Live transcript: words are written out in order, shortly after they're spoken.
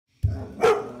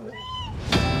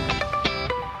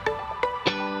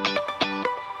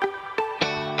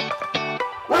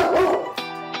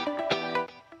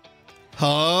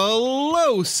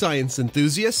Hello, science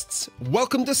enthusiasts.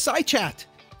 Welcome to SciChat.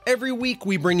 Every week,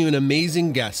 we bring you an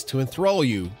amazing guest to enthrall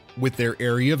you with their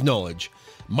area of knowledge.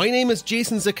 My name is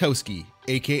Jason Zakowski,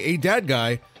 aka Dad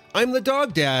Guy. I'm the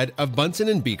dog dad of Bunsen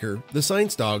and Beaker, the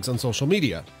science dogs on social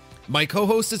media. My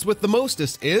co-host is with the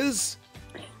mostest is...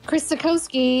 Chris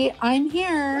Zakowski. I'm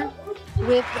here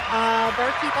with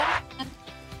Barky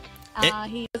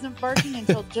Bunsen. He isn't barking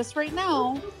until just right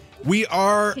now. We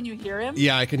are... Can you hear him?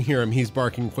 Yeah, I can hear him. He's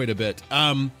barking quite a bit.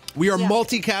 We are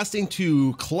multicasting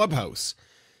to Clubhouse,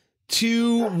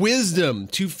 to Wisdom,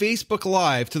 to Facebook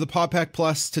Live, to the Pawdcast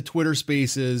Plus, to Twitter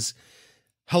Spaces.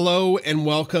 Hello and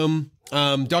welcome.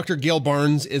 Dr. Gail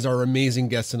Barnes is our amazing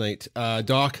guest tonight.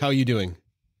 Doc, how are you doing?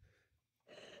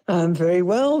 I'm very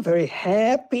well, very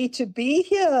happy to be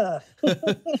here.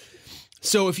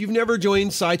 So if you've never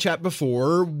joined SciChat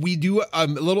before, we do a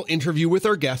little interview with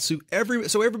our guests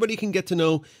so everybody can get to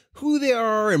know who they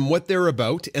are and what they're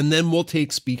about. And then we'll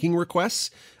take speaking requests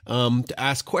to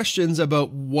ask questions about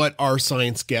what our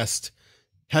science guest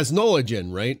has knowledge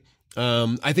in, right?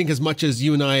 I think as much as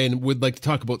you and I would like to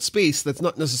talk about space, that's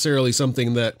not necessarily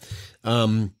something that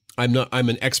I'm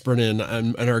an expert in,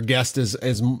 and our guest is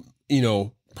you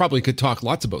know, probably could talk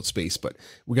lots about space, but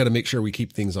we got to make sure we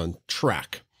keep things on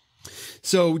track.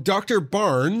 So, Dr.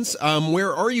 Barnes,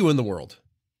 where are you in the world?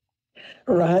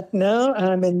 Right now,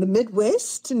 I'm in the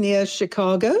Midwest near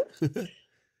Chicago.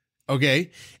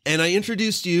 Okay. And I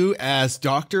introduced you as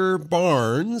Dr.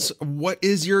 Barnes. What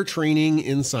is your training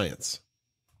in science?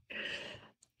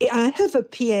 I have a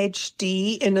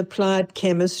PhD in applied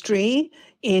chemistry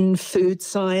in food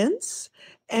science,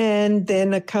 and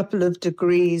then a couple of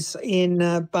degrees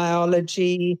in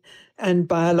biology and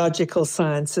biological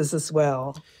sciences as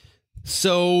well.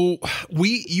 So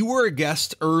you were a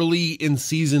guest early in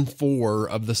season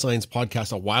 4 of the Science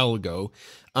Podcast a while ago.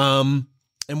 And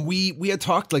we had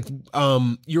talked like,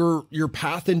 your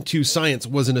path into science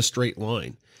wasn't a straight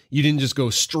line. You didn't just go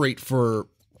straight for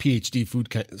PhD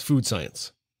food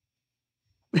science.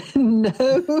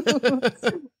 No.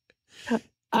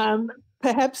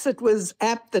 Perhaps it was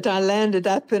apt that I landed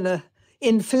up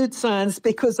in food science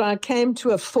because I came to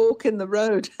a fork in the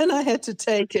road and I had to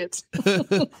take it.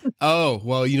 Oh,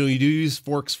 well, you know, you do use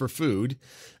forks for food.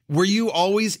 Were you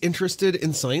always interested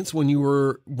in science when you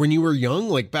were young?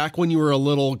 Like back when you were a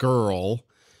little girl,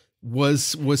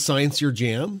 was science your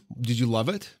jam? Did you love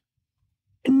it?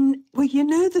 Well, you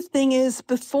know, the thing is,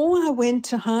 before I went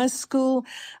to high school,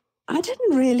 I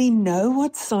didn't really know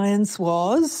what science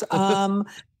was.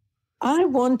 I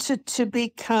wanted to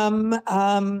become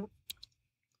a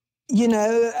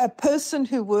person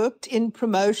who worked in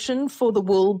promotion for the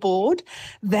Wool Board.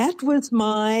 That was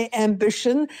my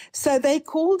ambition. So they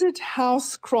called it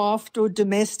housecraft or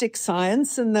domestic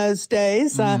science in those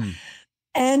days.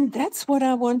 And that's what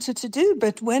I wanted to do.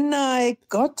 But when I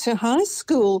got to high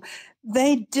school,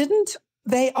 they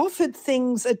offered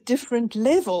things at different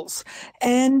levels,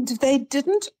 and they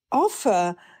didn't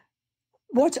offer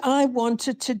what I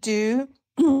wanted to do,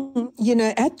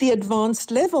 at the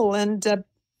advanced level. And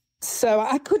so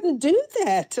I couldn't do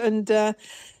that. And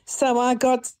so I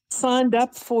got signed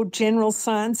up for general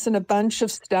science and a bunch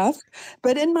of stuff.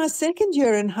 But in my second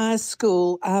year in high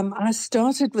school, I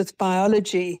started with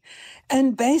biology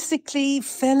and basically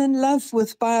fell in love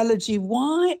with biology.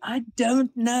 Why? I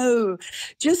don't know.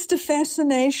 Just a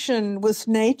fascination with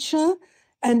nature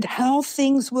and how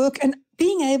things work and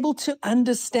being able to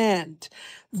understand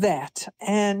that.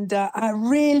 And I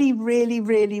really, really,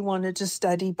 really wanted to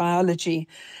study biology.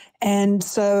 And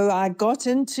so I got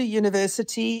into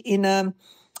university in a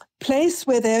place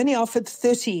where they only offered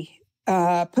 30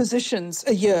 positions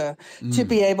a year to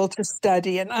be able to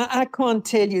study. And I can't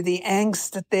tell you the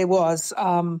angst that there was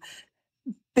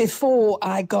before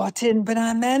I got in, but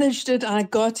I managed it. I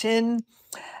got in.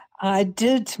 I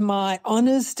did my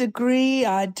honors degree.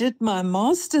 I did my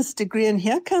master's degree. And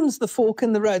here comes the fork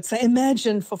in the road. So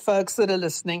imagine, for folks that are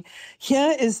listening,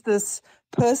 here is this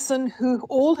person who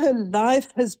all her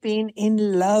life has been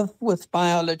in love with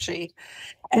biology.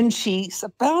 And she's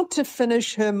about to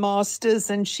finish her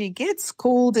master's and she gets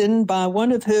called in by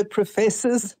one of her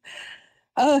professors.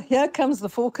 Oh, here comes the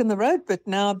fork in the road bit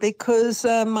now, because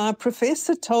my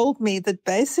professor told me that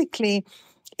basically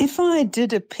if I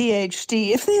did a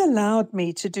PhD, if they allowed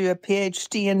me to do a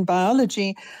PhD in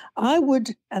biology, I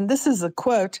would, and this is a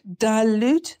quote,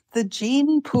 dilute the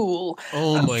gene pool.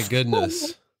 Oh, my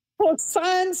goodness. For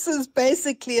scientists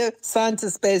basically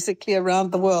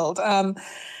around the world.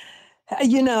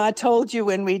 I told you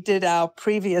when we did our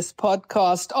previous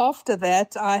podcast, after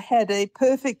that, I had a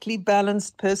perfectly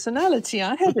balanced personality.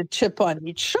 I had a chip on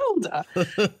each shoulder.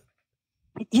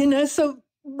 So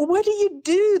what do you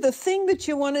do? The thing that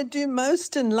you want to do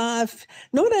most in life,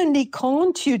 not only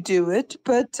can't you do it,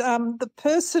 but the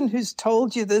person who's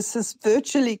told you this has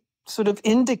virtually sort of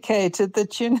indicated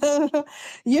that,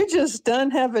 you just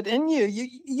don't have it in you.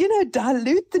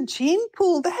 Dilute the gene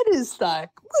pool. That is like,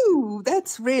 woo,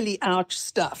 that's really ouch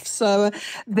stuff. So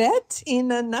that,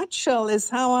 in a nutshell, is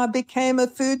how I became a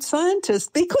food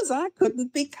scientist, because I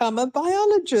couldn't become a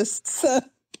biologist. So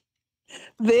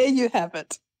there you have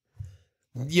it.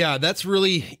 Yeah, that's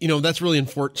really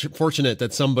unfortunate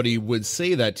that somebody would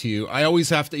say that to you. I always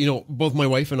have to, both my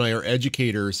wife and I are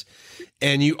educators,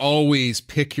 and you always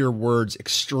pick your words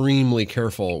extremely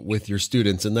careful with your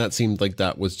students. And that seemed like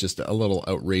that was just a little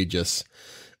outrageous.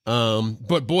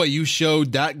 But boy, you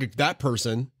showed that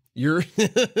person you're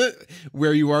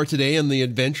where you are today and the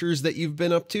adventures that you've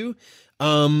been up to.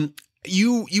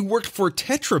 You worked for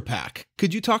Tetra Pak.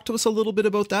 Could you talk to us a little bit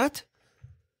about that?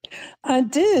 I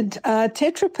did.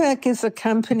 Tetra Pak is a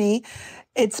company.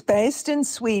 It's based in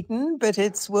Sweden, but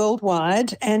it's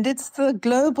worldwide, and it's the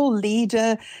global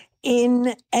leader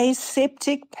in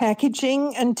aseptic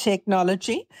packaging and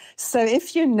technology. So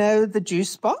if you know the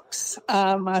juice box,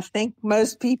 I think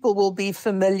most people will be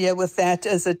familiar with that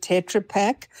as a Tetra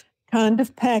Pak kind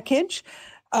of package.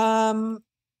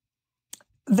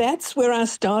 That's where I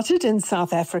started, in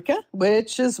South Africa,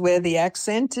 which is where the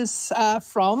accent is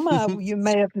from. You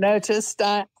may have noticed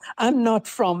I'm not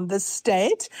from the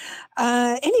state.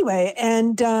 Anyway,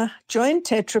 and joined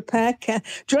Tetra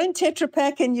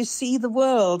Pak, and you see the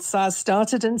world. So I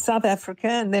started in South Africa,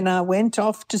 and then I went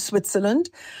off to Switzerland,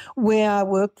 where I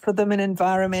worked for them in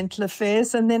environmental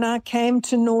affairs. And then I came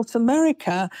to North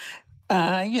America,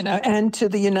 and to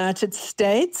the United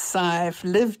States. I've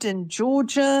lived in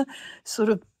Georgia, sort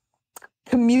of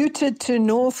commuted to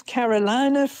North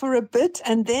Carolina for a bit,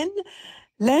 and then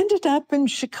landed up in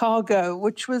Chicago,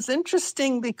 which was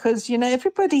interesting because,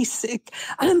 everybody's sick.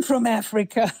 I'm from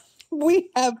Africa. We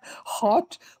have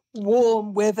hot,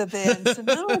 warm weather there. And so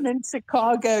now I'm in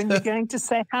Chicago, and you're going to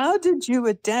say, how did you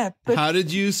adapt? But how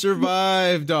did you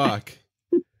survive, Doc?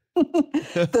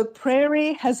 The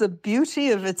prairie has a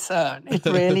beauty of its own. It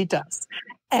really does.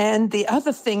 And the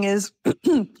other thing is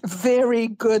very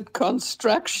good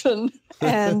construction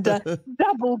and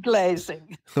double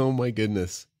glazing. Oh, my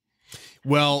goodness.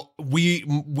 Well, we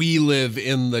live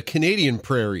in the Canadian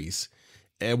prairies,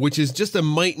 which is just a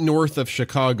mite north of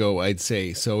Chicago, I'd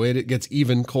say. So it gets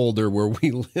even colder where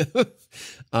we live.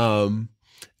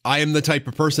 I am the type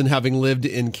of person, having lived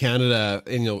in Canada,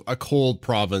 in a cold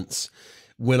province.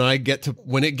 When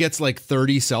it gets like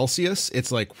 30 Celsius,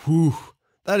 it's like, whew,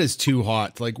 that is too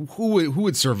hot. Like, who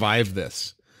would survive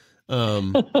this?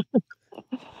 I'm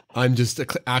just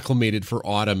acclimated for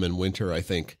autumn and winter, I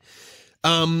think.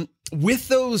 With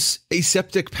those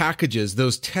aseptic packages,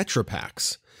 those Tetra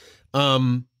Paks,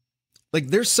 like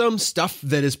there's some stuff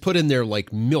that is put in there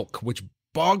like milk, which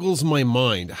boggles my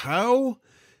mind. How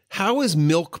is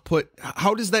milk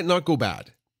how does that not go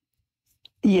bad?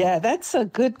 Yeah, that's a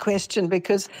good question,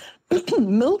 because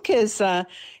milk is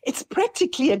it's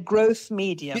practically a growth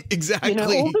medium.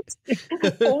 Exactly.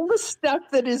 All the stuff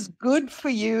that is good for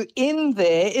you in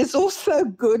there is also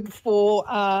good for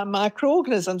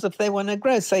microorganisms if they want to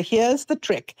grow. So here's the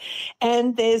trick.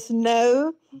 And there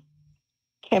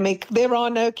are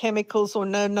no chemicals or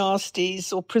no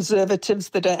nasties or preservatives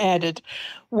that are added.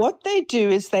 What they do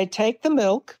is they take the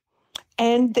milk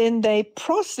and then they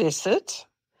process it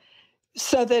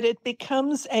so that it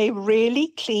becomes a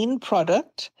really clean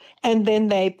product, and then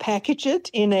they package it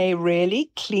in a really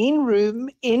clean room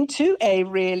into a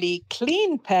really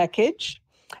clean package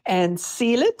and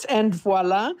seal it, and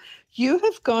voila, you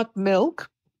have got milk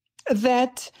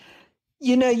that,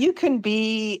 you can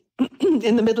be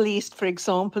in the Middle East, for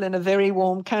example, in a very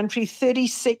warm country,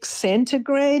 36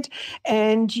 centigrade,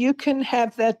 and you can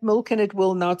have that milk and it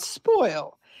will not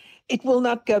spoil. It will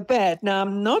not go bad. Now,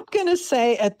 I'm not going to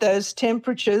say at those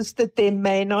temperatures that there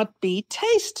may not be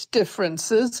taste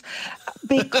differences,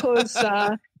 because,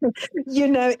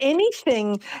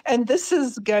 anything, and this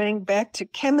is going back to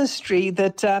chemistry,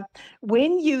 that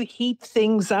when you heat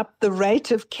things up, the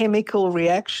rate of chemical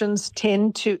reactions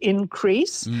tend to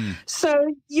increase.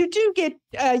 So you do get,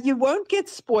 you won't get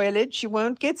spoilage, you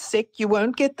won't get sick, you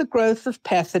won't get the growth of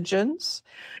pathogens,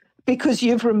 because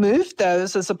you've removed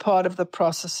those as a part of the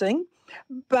processing.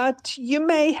 But you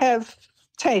may have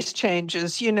taste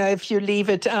changes, if you leave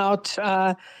it out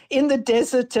in the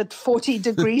desert at 40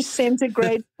 degrees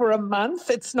centigrade for a month,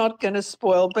 it's not going to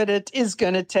spoil, but it is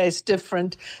going to taste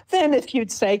different than if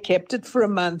you'd say kept it for a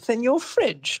month in your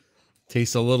fridge.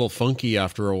 Tastes a little funky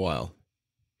after a while.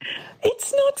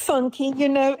 It's not funky,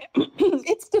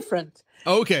 it's different.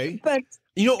 Okay. But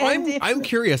I'm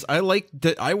curious. I like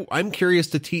that. I'm curious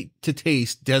to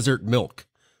taste desert milk.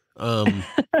 Well,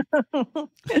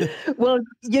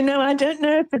 I don't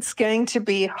know if it's going to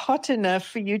be hot enough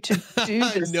for you to do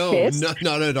this test. No,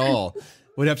 not at all.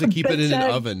 We'd have to keep it in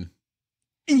an oven.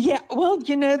 Yeah, well,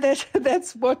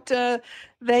 that's what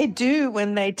they do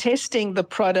when they're testing the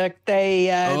product.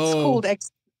 It's called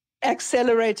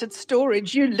accelerated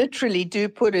storage. You literally do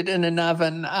put it in an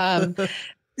oven.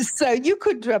 So you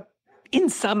could, in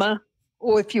summer,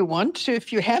 or if you want to,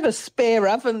 if you have a spare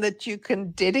oven that you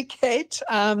can dedicate,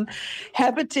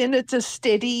 have it in at a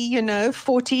steady,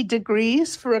 40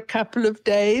 degrees for a couple of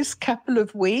days, couple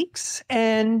of weeks,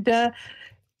 and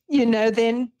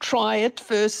then try it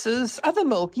versus other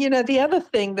milk. The other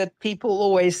thing that people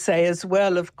always say as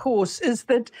well, of course, is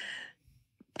that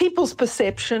people's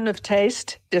perception of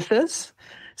taste differs.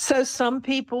 So some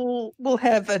people will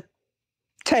have a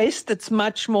taste that's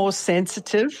much more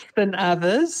sensitive than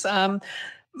others.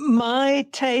 My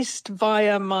taste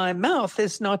via my mouth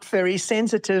is not very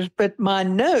sensitive, but my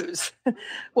nose,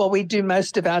 well, we do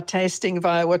most of our tasting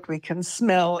via what we can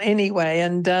smell anyway.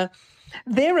 And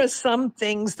there are some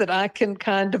things that I can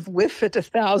kind of whiff at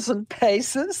 1,000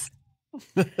 paces.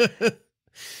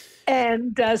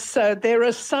 And so there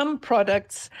are some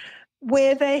products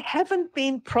where they haven't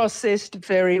been processed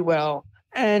very well,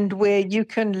 and where you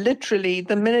can literally,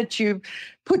 the minute you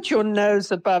put your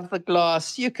nose above the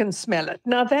glass, you can smell it.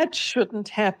 Now, that shouldn't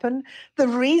happen. The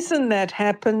reason that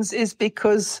happens is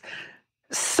because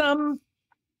some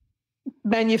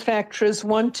manufacturers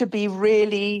want to be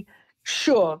really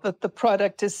sure that the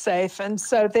product is safe. And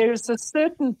so there's a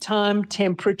certain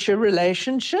time-temperature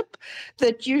relationship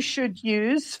that you should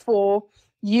use for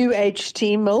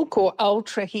UHT milk or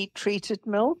ultra heat-treated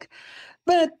milk.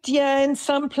 But yeah, in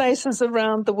some places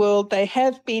around the world, they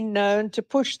have been known to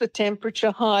push the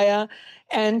temperature higher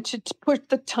and to put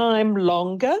the time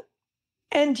longer.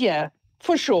 And yeah,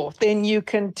 for sure, then you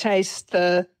can taste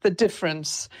the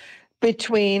difference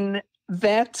between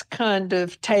that kind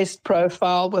of taste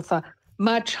profile with a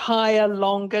much higher,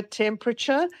 longer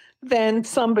temperature than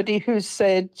somebody who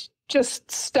said just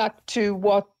stuck to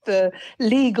what the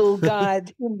legal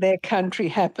guide in their country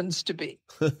happens to be.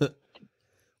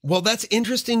 Well, that's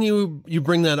interesting you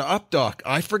bring that up, Doc.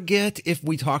 I forget if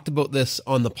we talked about this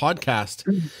on the podcast,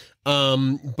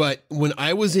 but when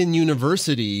I was in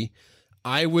university,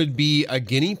 I would be a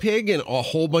guinea pig in a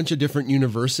whole bunch of different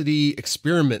university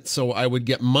experiments. So I would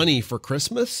get money for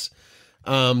Christmas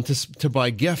to buy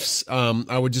gifts.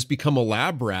 I would just become a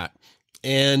lab rat.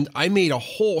 And I made a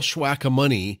whole schwack of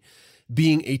money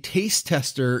being a taste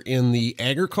tester in the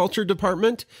agriculture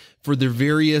department for their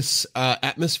various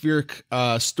atmospheric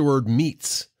stored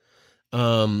meats.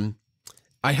 I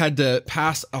had to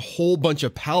pass a whole bunch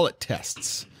of palate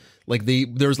tests.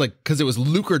 Because it was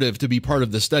lucrative to be part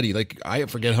of the study. Like, I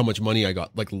forget how much money I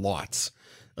got, like lots.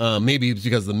 Maybe it's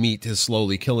because the meat is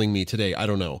slowly killing me today. I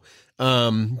don't know.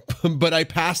 But I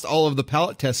passed all of the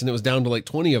palate tests, and it was down to like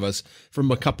 20 of us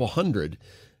from a couple hundred.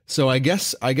 So I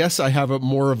guess I have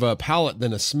more of a palate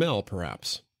than a smell,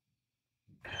 perhaps.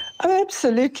 Oh,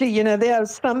 absolutely. There are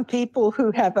some people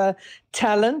who have a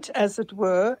talent, as it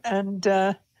were, and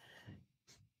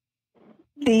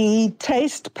the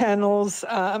taste panels,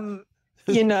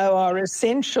 are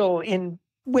essential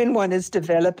when one is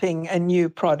developing a new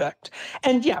product.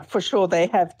 And yeah, for sure, they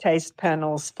have taste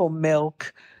panels for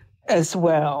milk as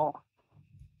well.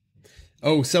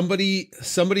 Oh, somebody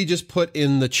just put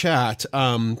in the chat,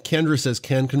 Kendra says,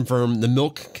 can confirm the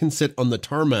milk can sit on the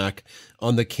tarmac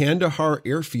on the Kandahar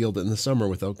airfield in the summer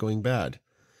without going bad.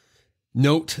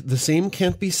 Note, the same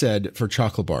can't be said for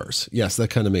chocolate bars. Yes, that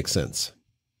kind of makes sense.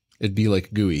 It'd be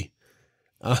like gooey.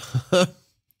 One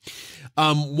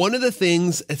of the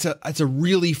things, it's a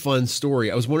really fun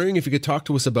story. I was wondering if you could talk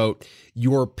to us about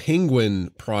your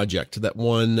penguin project that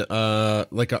won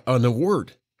an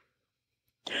award.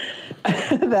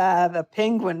 The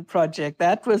penguin project,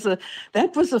 that was a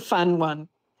fun one.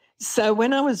 So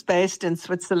when I was based in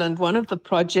Switzerland, one of the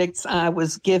projects I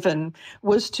was given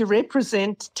was to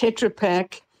represent Tetra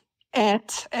Pak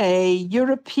at a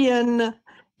European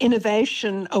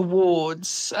Innovation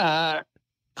Awards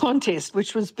contest,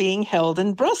 which was being held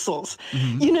in Brussels.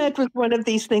 Mm-hmm. It was one of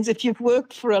these things. If you've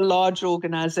worked for a large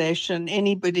organization,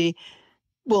 anybody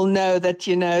will know that,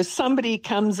 somebody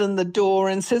comes in the door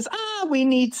and says, we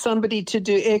need somebody to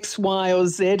do X, Y, or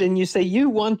Z. And you say, you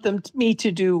want me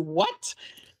to do what?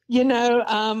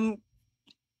 And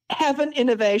have an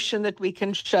innovation that we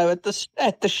can show at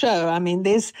the show. I mean,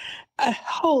 there's a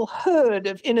whole herd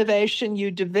of innovation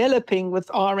you're developing with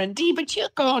R&D, but you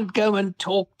can't go and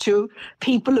talk to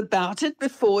people about it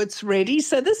before it's ready.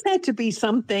 So this had to be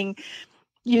something,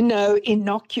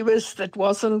 innocuous that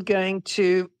wasn't going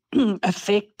to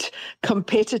affect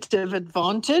competitive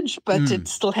advantage, but it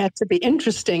still had to be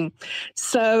interesting.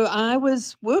 So I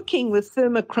was working with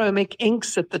thermochromic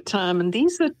inks at the time, and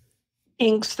these are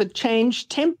inks that change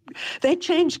they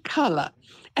change color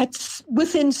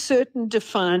within certain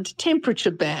defined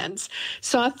temperature bands.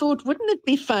 So I thought, wouldn't it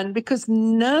be fun, because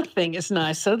nothing is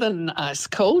nicer than an ice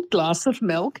cold glass of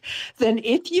milk, than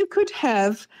if you could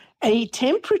have a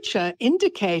temperature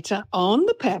indicator on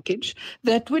the package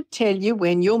that would tell you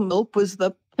when your milk was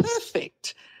the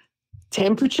perfect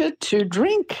temperature to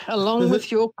drink, along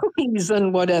with your cookies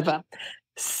and whatever.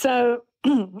 So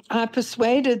I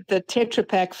persuaded the Tetra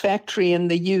Pak factory in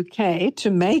the UK to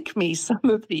make me some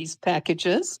of these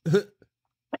packages.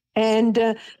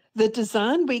 And the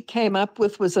design we came up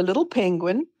with was a little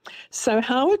penguin. So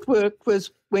how it worked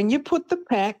was, when you put the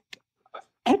pack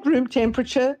at room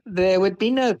temperature, there would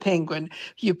be no penguin.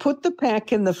 You put the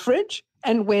pack in the fridge,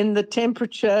 and when the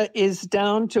temperature is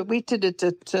down to, we did it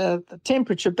at, the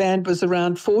temperature band was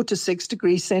around 4 to 6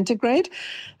 degrees centigrade,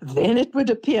 then it would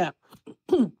appear.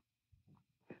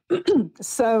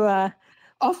 So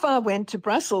off I went to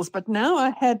Brussels, but now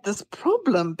I had this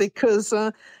problem, because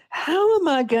how am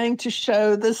I going to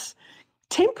show this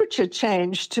temperature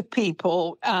change to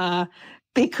people?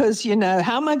 Because,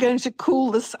 how am I going to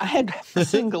cool this? I had a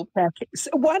single pack,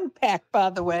 one pack, by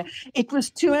the way. It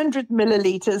was 200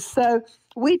 milliliters. So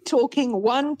we're talking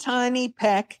one tiny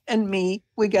pack, and we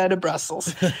go to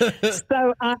Brussels.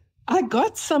 So I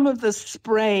got some of the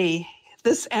spray,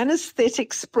 this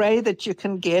anesthetic spray that you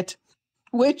can get,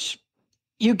 which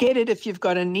you get it if you've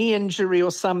got a knee injury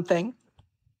or something.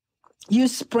 You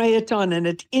spray it on and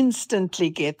it instantly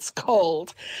gets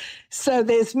cold. So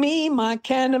there's me, my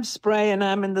can of spray, and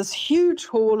I'm in this huge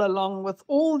hall along with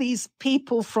all these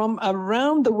people from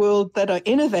around the world that are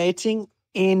innovating,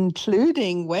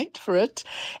 including, wait for it,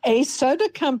 a soda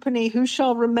company who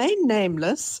shall remain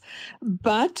nameless,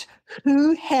 but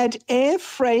who had air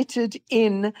freighted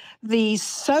in the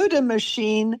soda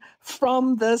machine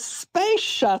from the space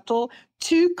shuttle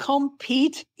to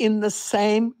compete in the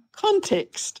same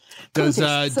context. Does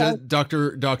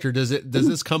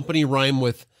this company rhyme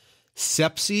with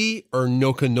Sepsi or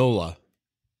Nokanola?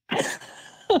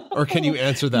 Or can you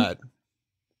answer that?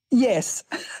 Yes.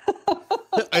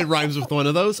 It rhymes with one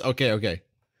of those? Okay.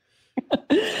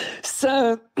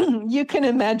 So you can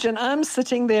imagine I'm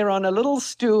sitting there on a little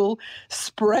stool,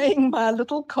 spraying my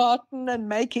little carton and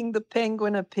making the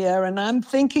penguin appear, and I'm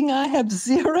thinking I have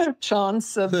zero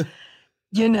chance of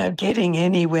getting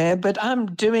anywhere, but I'm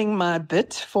doing my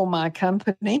bit for my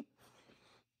company.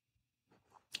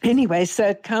 Anyway, so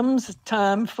it comes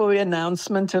time for the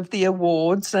announcement of the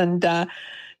awards, and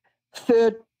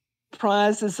third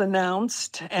prize is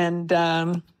announced,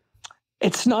 and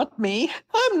it's not me.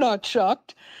 I'm not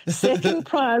shocked. Second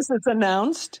prize is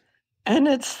announced, and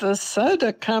it's the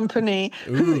soda company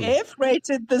who air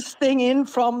freighted this thing in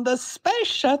from the space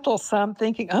shuttle. So I'm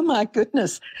thinking, oh my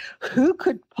goodness, who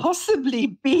could possibly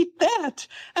beat that?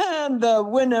 And the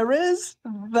winner is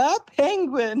the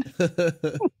penguin.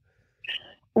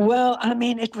 Well, I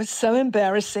mean, it was so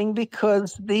embarrassing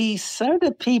because the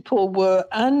soda people were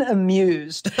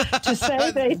unamused. To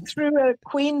say they threw a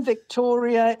Queen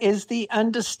Victoria is the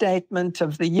understatement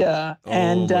of the year.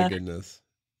 Oh, my goodness.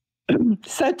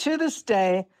 So to this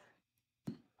day,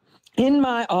 in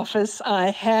my office,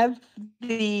 I have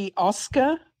the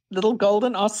Oscar, little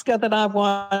golden Oscar that I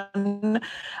won.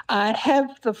 I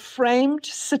have the framed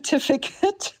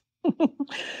certificate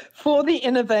for the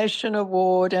Innovation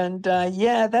Award. And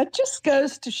that just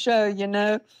goes to show,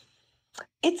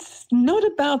 it's not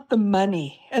about the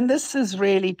money. And this is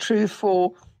really true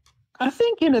for, I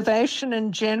think, innovation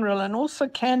in general, and also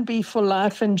can be for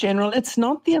life in general. It's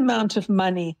not the amount of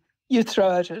money you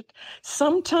throw at it.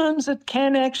 Sometimes it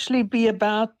can actually be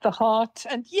about the heart.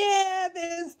 And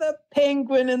there's the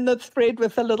penguin in the thread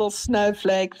with a little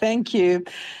snowflake. Thank you.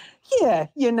 Yeah,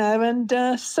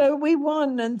 and so we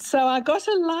won. And so I got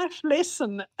a life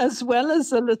lesson as well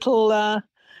as a little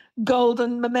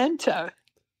golden memento.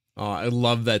 Oh, I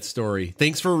love that story.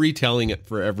 Thanks for retelling it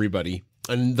for everybody.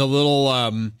 And the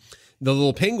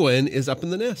little penguin is up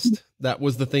in the nest. That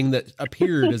was the thing that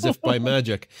appeared as if by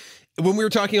magic. When we were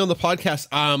talking on the podcast,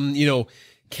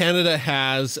 Canada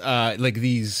has like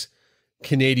these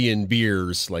Canadian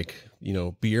beers, like,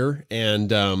 beer.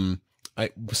 And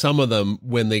some of them,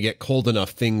 when they get cold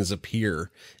enough, things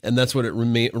appear. And that's what it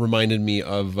reminded me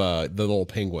of, the little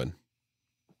penguin.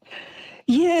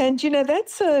 Yeah, and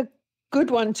that's a good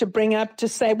one to bring up to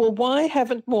say, well, why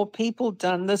haven't more people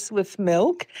done this with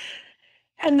milk?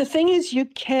 And the thing is, you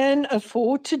can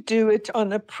afford to do it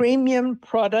on a premium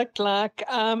product like,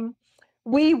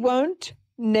 we won't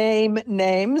name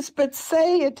names, but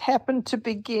say it happened to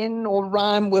begin or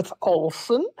rhyme with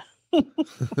Olsen.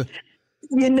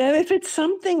 If it's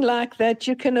something like that,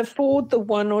 you can afford the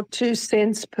 1 or 2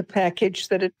 cents per package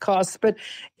that it costs. But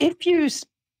if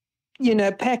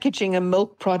packaging a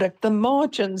milk product, the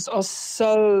margins are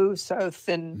so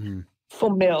thin for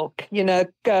milk.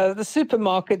 The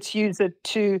supermarkets use it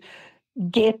to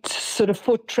get sort of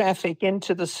foot traffic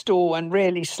into the store and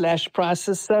really slash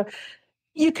prices. So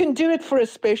you can do it for a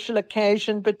special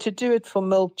occasion, but to do it for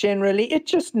milk generally, it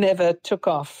just never took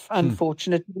off,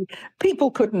 unfortunately. People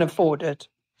couldn't afford it.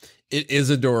 It is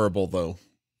adorable, though.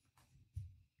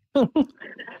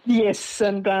 Yes,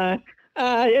 and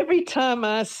every time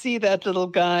I see that little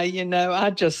guy, I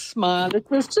just smile.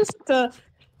 It was just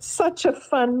such a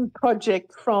fun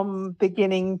project from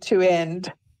beginning to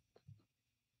end.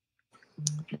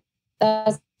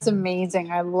 That's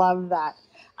amazing. I love that.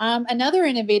 Another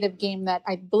innovative game that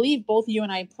I believe both you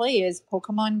and I play is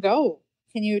Pokemon Go.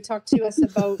 Can you talk to us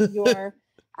about your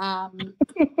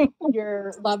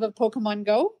love of Pokemon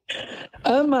Go?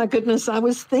 Oh my goodness, I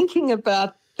was thinking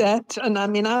about that, and I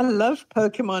mean, I love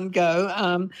Pokemon Go.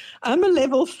 I'm a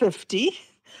level 50.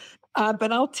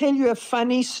 But I'll tell you a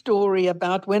funny story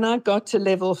about when I got to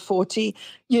level 40,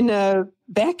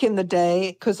 back in the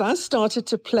day, because I started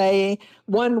to play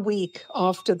 1 week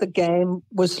after the game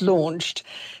was launched.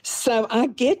 So I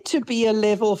get to be a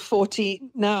level 40.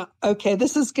 Now, okay,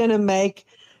 this is going to make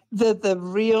the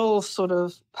real sort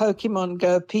of Pokemon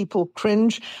Go people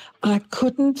cringe. I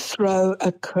couldn't throw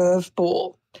a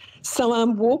curveball. So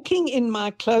I'm walking in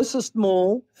my closest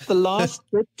mall, the last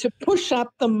bit, to push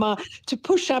up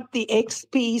the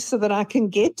XP so that I can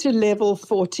get to level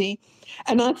 40.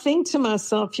 And I think to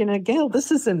myself, Gail,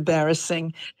 this is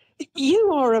embarrassing.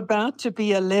 You are about to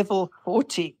be a level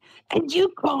 40 and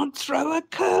you can't throw a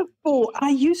curveball. I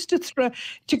used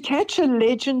to catch a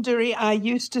legendary, I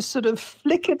used to sort of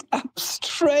flick it up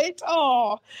straight.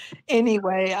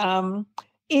 Anyway,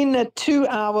 in a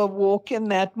 2-hour walk in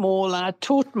that mall, I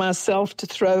taught myself to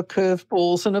throw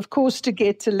curveballs. And of course, to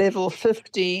get to level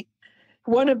 50,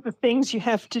 one of the things you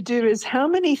have to do is how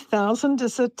many thousand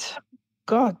is it?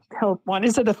 God help one.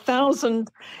 Is it 1,000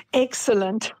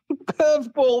 excellent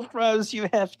curveball throws you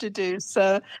have to do?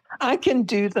 So I can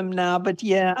do them now. But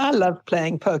yeah, I love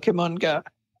playing Pokemon Go.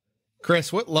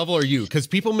 Chris, what level are you? Because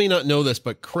people may not know this,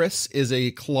 but Chris is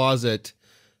a closet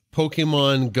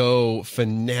Pokemon Go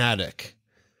fanatic.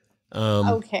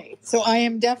 Okay, so I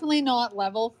am definitely not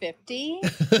level 50.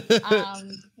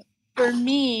 For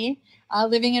me,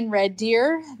 living in Red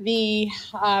Deer, we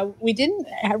didn't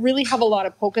really have a lot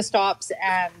of Pokestops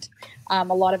and a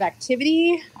lot of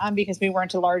activity because we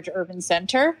weren't a large urban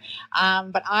center.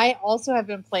 But I also have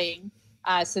been playing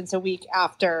since a week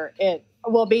after it.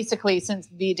 Well, basically since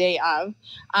the day of,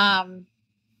 and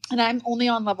I'm only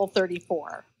on level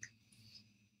 34.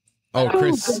 Oh,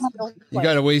 Chris, you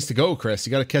got a ways to go, Chris.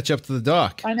 You got to catch up to the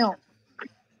dock. I know.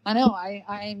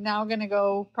 I'm now going to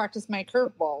go practice my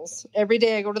curveballs. Every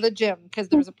day I go to the gym because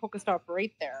there's a Pokestop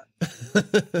right there.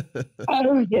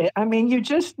 Oh, yeah. I mean, you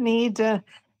just need,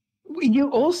 you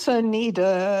also need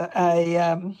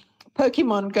a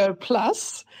Pokemon Go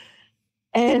Plus,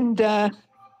 and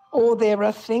or there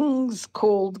are things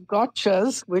called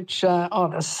gotchas, which are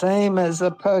the same as a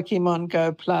Pokemon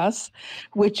Go Plus,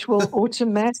 which will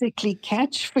automatically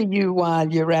catch for you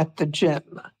while you're at the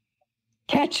gym.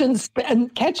 Catch and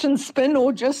spin,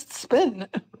 or just spin.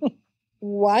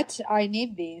 What? I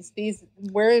need these.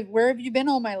 Where have you been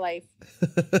all my life?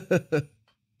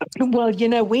 Well,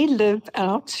 we live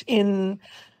out in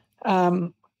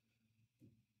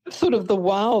sort of the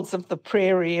wilds of the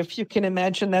prairie, if you can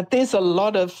imagine that. There's a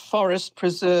lot of forest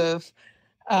preserve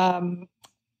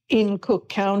in Cook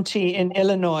County in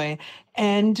Illinois,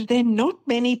 and there are not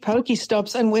many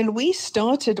Pokestops. And when we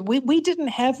started, we didn't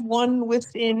have one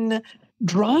within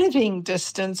driving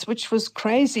distance, which was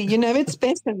crazy. It's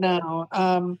better now.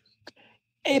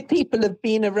 People have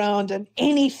been around, and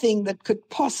anything that could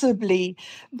possibly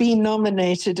be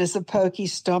nominated as a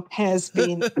Pokestop has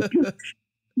been.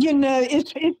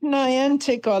 If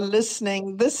Niantic are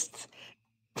listening, this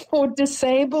for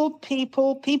disabled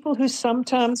people who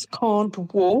sometimes can't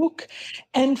walk,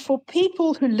 and for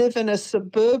people who live in a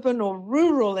suburban or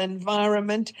rural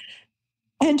environment,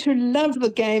 and who love the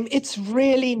game, it's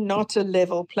really not a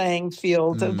level playing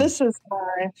field. This is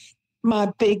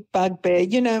my big bugbear.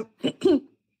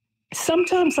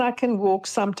 Sometimes I can walk,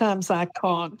 sometimes I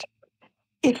can't.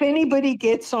 If anybody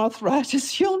gets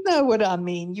arthritis, you'll know what I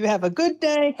mean. You have a good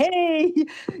day. Hey,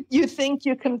 you think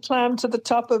you can climb to the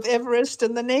top of Everest,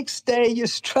 and the next day you're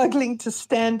struggling to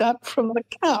stand up from the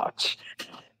couch.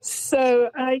 So,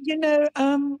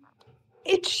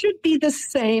 it should be the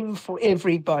same for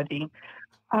everybody.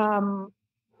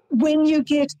 When you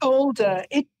get older,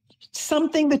 it's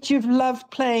something that you've loved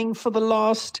playing for the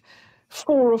last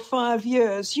 4 or 5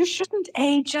 years. You shouldn't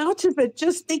age out of it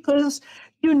just because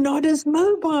you're not as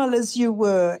mobile as you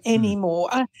were anymore.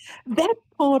 That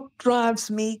part drives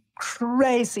me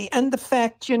crazy. And the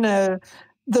fact, the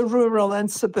rural and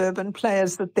suburban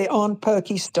players, that there aren't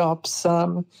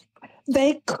Pokestops,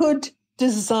 they could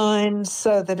design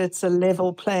so that it's a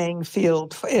level playing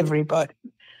field for everybody.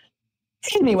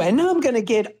 Anyway, now I'm going to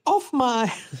get off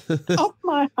my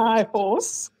high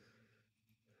horse.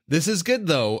 This is good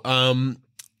though.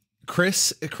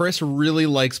 Chris really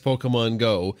likes Pokemon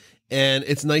Go, and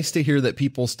it's nice to hear that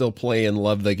people still play and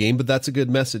love the game, but that's a good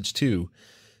message too.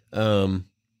 I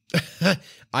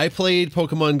played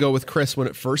Pokemon Go with Chris when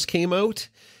it first came out,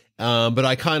 but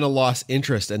I kind of lost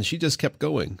interest, and she just kept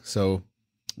going. So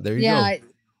there you go. Yeah,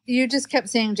 you just kept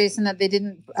saying, Jason, that they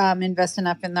didn't invest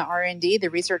enough in the R&D, the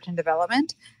research and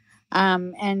development,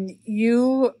 and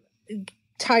you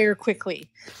tire quickly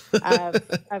of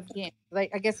games.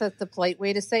 Like, I guess that's the polite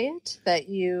way to say it, that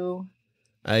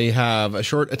I have a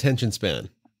short attention span.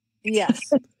 Yes.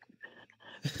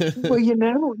 Well, you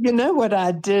know what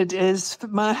I did is,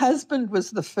 my husband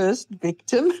was the first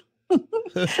victim, and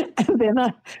then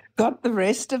I got the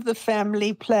rest of the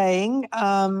family playing,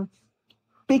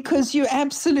 because you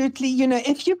absolutely,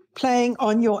 if you're playing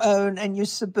on your own and you're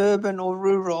suburban or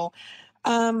rural,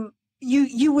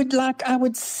 you would I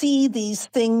would see these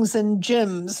things in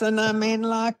gyms. And I mean,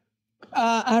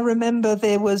 I remember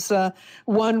there was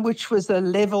one which was a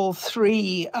level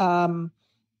 3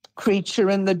 creature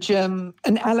in the gym,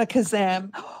 an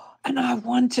Alakazam. And I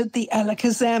wanted the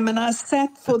Alakazam, and I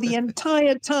sat for the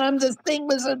entire time this thing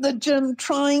was in the gym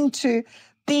trying to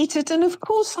beat it. And of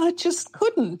course, I just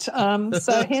couldn't.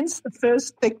 So hence the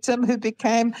first victim, who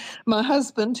became my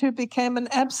husband, who became an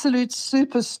absolute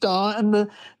superstar. And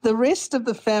the rest of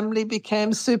the family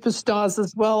became superstars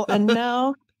as well. And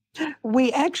now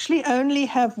we actually only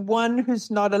have one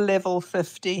who's not a level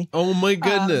 50. Oh, my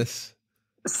goodness.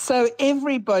 So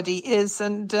everybody is.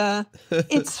 And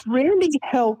it's really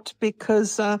helped,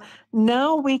 because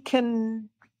now we can...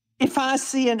 If I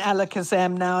see an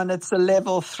Alakazam now and it's a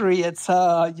level 3, it's,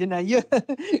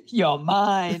 you're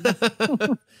mine.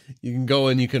 You can go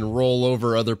and you can roll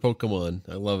over other Pokemon.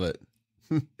 I love it.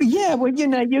 Yeah, well,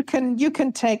 you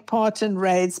can take part in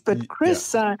raids, but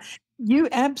Chris, you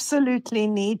absolutely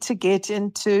need to get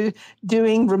into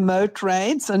doing remote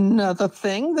raids. Another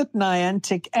thing that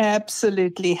Niantic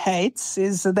absolutely hates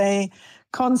is they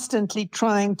constantly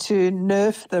trying to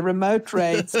nerf the remote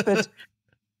raids, but...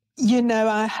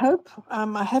 I hope,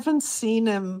 I haven't seen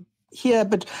him here,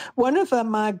 but one of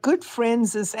my good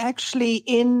friends is actually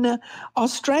in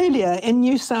Australia, in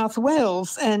New South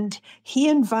Wales, and he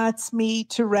invites me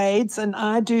to raids, and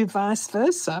I do vice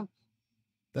versa.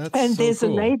 There's cool.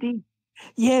 A lady,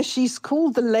 she's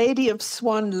called the Lady of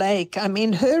Swan Lake. I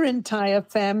mean, her entire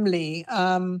family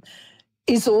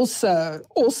is also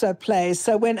plays.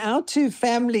 So when our two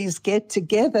families get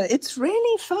together, it's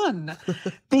really fun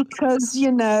because,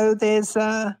 there's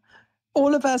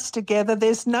all of us together.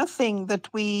 There's nothing that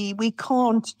we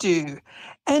can't do.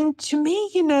 And to me,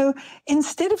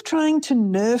 instead of trying to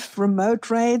nerf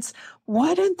remote raids,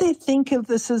 why don't they think of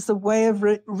this as a way of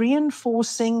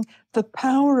reinforcing the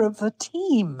power of the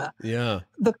team? Yeah.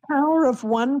 The power of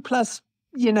 1 plus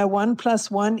 1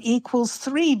 + 1 =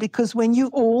 3, because when you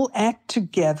all act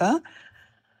together,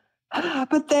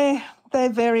 but they're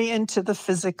very into the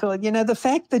physical. The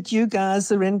fact that you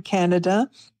guys are in Canada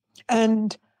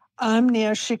and I'm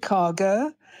near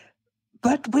Chicago,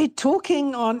 but we're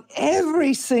talking on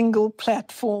every single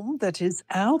platform that is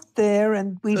out there,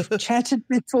 and we've chatted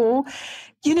before.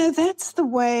 That's the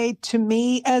way, to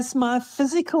me, as my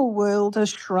physical world has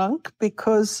shrunk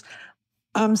because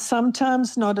I'm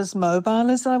sometimes not as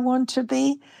mobile as I want to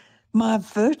be. My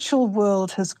virtual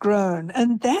world has grown.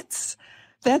 And that's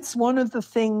one of the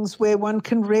things where one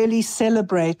can really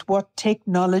celebrate what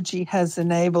technology has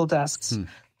enabled us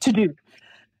to do.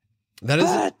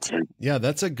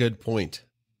 That's a good point.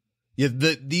 Yeah,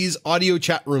 these audio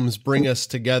chat rooms bring us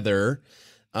together,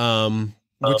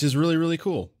 which is really, really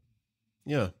cool.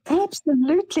 Yeah.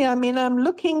 Absolutely. I mean, I'm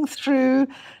looking through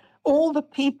all the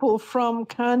people from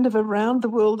kind of around the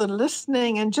world and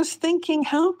listening and just thinking,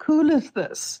 how cool is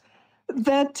this?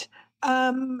 That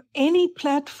any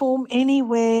platform,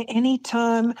 anywhere,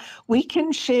 anytime, we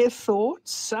can share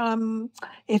thoughts.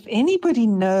 If anybody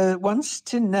wants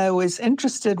to know, is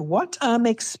interested, what I'm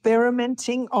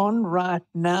experimenting on right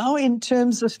now in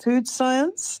terms of food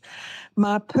science,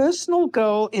 my personal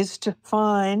goal is to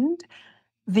find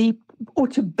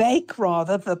to bake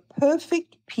rather, the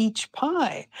perfect peach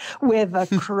pie where the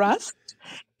crust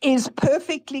is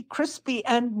perfectly crispy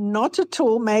and not at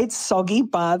all made soggy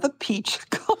by the peach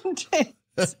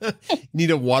contents.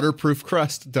 Need a waterproof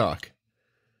crust, Doc.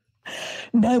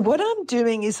 No, what I'm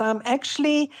doing is I'm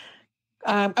actually,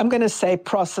 I'm going to say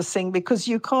processing, because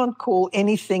you can't call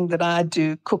anything that I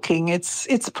do cooking.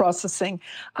 It's processing.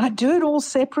 I do it all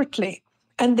separately.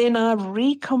 And then I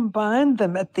recombine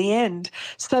them at the end.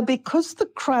 So because the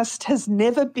crust has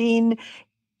never been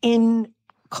in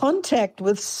contact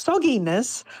with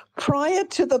sogginess prior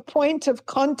to the point of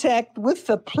contact with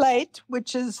the plate,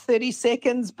 which is 30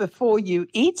 seconds before you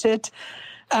eat it,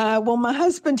 well, my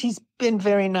husband, he's been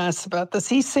very nice about this.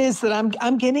 He says that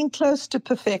I'm getting close to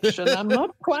perfection. I'm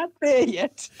not quite there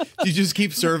yet. Do you just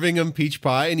keep serving him peach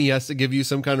pie and he has to give you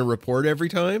some kind of report every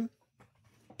time?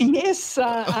 Yes.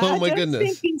 Oh, my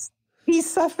goodness. Think he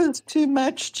suffers too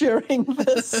much during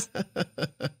this.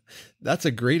 That's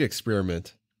a great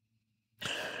experiment.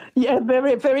 Yeah,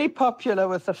 very, very popular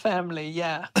with the family.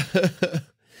 Yeah.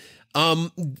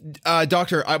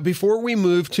 Doctor, before we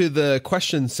move to the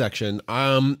question section,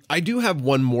 I do have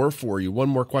one more for you. One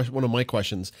more question, one of my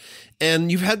questions.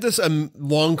 And you've had this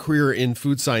long career in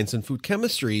food science and food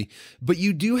chemistry, but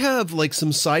you do have like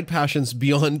some side passions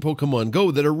beyond Pokemon Go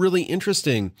that are really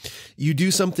interesting. You do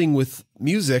something with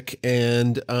music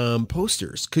and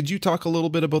posters. Could you talk a little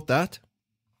bit about that?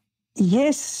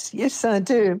 Yes, I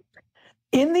do.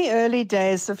 In the early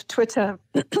days of Twitter,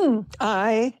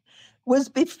 I was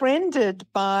befriended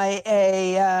by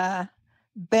a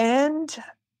band,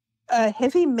 a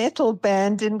heavy metal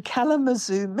band in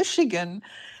Kalamazoo, Michigan.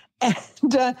 And,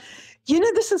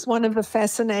 this is one of the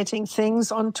fascinating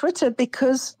things on Twitter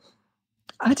because,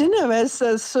 I don't know, as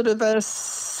a sort of a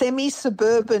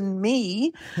semi-suburban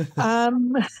me, I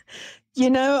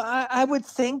would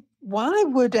think, why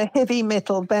would a heavy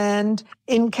metal band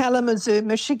in Kalamazoo,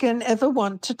 Michigan ever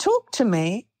want to talk to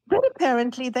me? But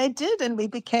apparently they did, and we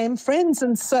became friends.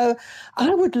 And so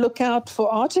I would look out for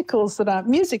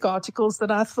music articles that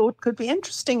I thought could be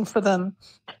interesting for them.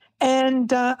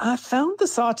 And I found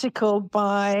this article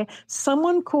by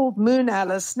someone called Moon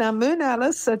Alice. Now, Moon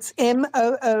Alice, that's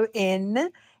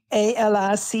MOONALICE.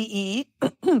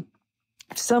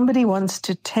 If somebody wants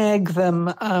to tag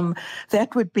them,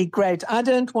 that would be great. I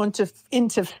don't want to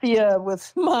interfere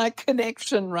with my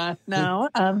connection right now.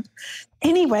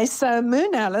 Anyway, so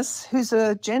Moon Alice, who's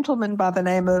a gentleman by the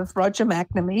name of Roger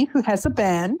McNamee, who has a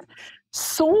band,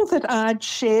 saw that I'd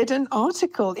shared an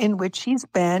article in which his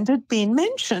band had been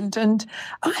mentioned. And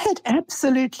I had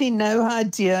absolutely no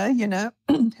idea,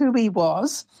 who he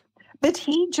was. But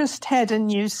he just had a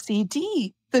new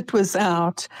CD that was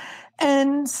out.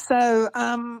 And so,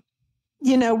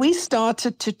 we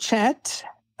started to chat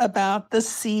about the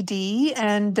CD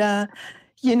and,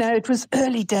 it was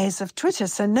early days of Twitter,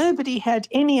 so nobody had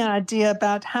any idea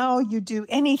about how you do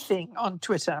anything on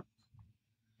Twitter.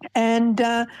 And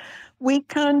we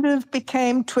kind of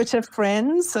became Twitter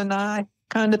friends, and I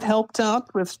kind of helped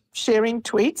out with sharing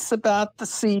tweets about the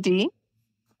CD.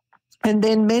 And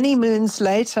then many moons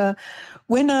later,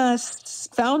 when I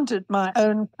founded my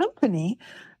own company,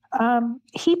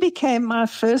 he became my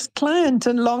first client.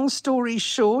 And long story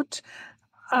short,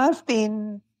 I've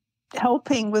been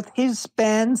helping with his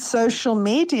band's social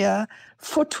media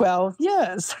for 12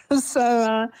 years.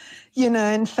 So,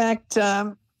 in fact,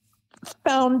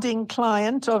 founding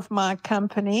client of my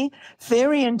company,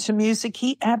 very into music.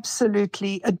 He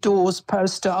absolutely adores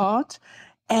poster art.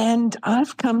 And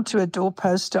I've come to adore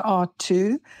poster art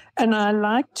too. And I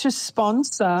like to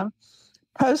sponsor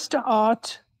poster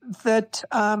art that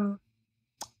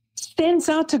sends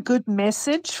out a good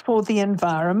message for the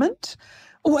environment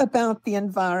or about the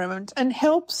environment and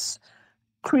helps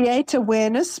create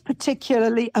awareness,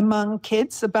 particularly among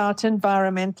kids, about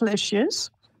environmental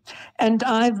issues. And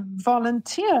I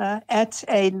volunteer at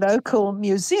a local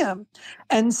museum.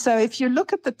 And so if you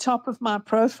look at the top of my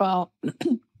profile,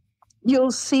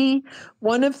 you'll see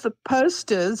one of the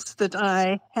posters that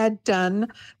I had done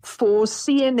for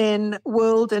CNN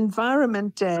World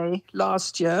Environment Day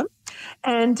last year.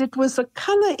 And it was a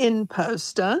color-in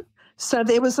poster. So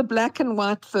there was a black and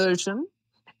white version.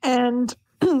 And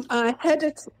I had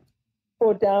it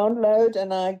for download,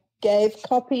 and I gave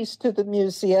copies to the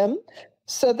museum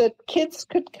so that kids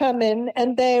could come in,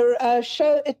 and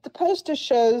the poster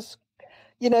shows,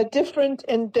 different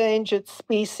endangered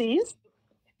species,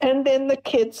 and then the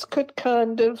kids could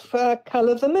kind of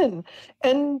color them in.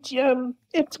 And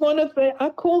it's I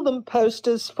call them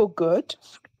posters for good.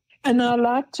 And I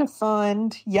like to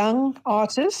find young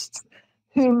artists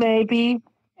who maybe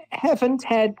haven't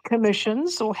had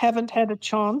commissions or haven't had a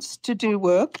chance to do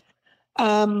work,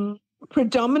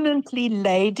 predominantly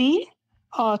lady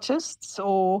artists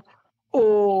or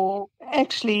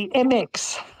actually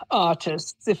MX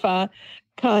artists, if I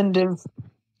kind of,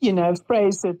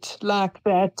 phrase it like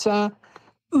that.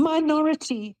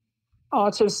 Minority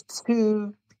artists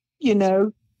who,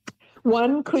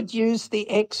 one could use the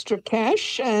extra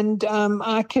cash, and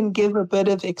I can give a bit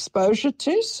of exposure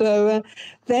to. So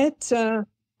that's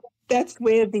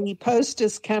where the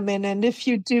posters come in. And if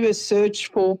you do a search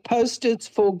for posters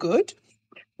for good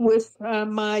with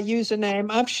my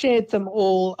username, I've shared them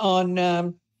all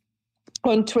on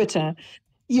Twitter.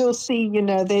 You'll see,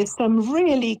 there's some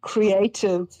really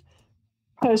creative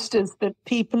posters that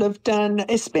people have done,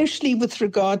 especially with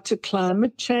regard to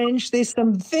climate change. There's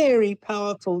some very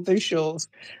powerful visuals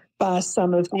by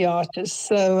some of the artists.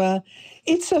 So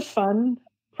it's a fun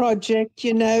project.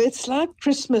 It's like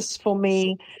Christmas for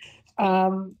me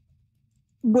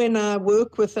when I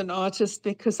work with an artist,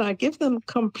 because I give them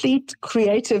complete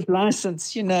creative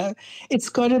license. It's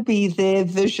got to be their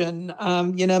vision.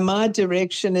 My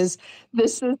direction is,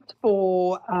 this is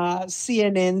for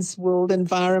CNN's World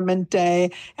Environment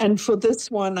Day, and for this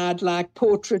one I'd like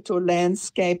portrait or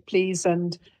landscape, please,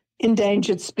 and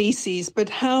endangered species. But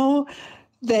how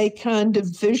they kind of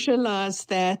visualize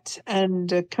that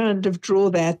and kind of draw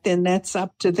that, then that's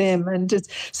up to them. And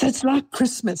so it's like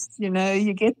Christmas,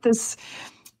 you get this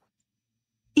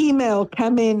email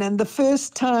come in, and the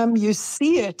first time you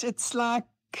see it, it's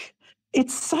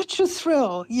such a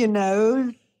thrill,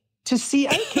 to see,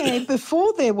 okay,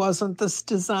 before there wasn't this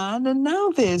design and now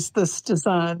there's this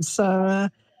design. So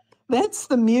that's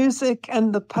the music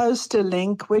and the poster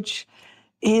link, which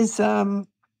is,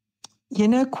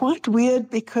 quite weird,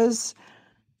 because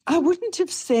I wouldn't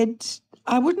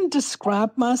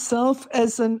describe myself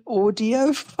as an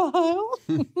audiophile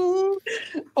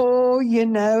or,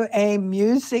 a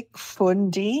music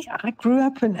fundi. I grew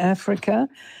up in Africa,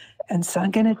 and so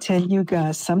I'm going to tell you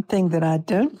guys something that I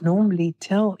don't normally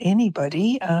tell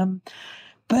anybody.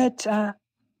 But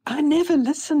I never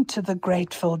listened to the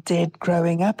Grateful Dead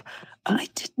growing up. I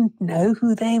didn't know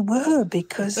who they were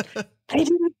because they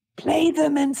didn't play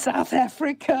them in South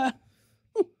Africa.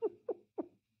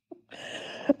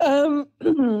 So,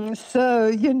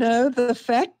 the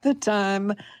fact that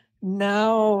I'm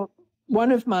now,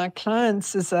 one of my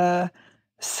clients is a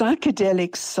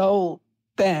psychedelic soul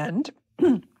band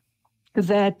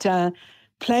that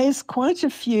plays quite a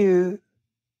few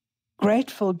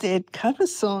Grateful Dead cover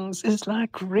songs, is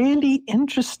really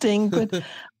interesting. But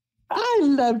I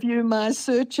love you, my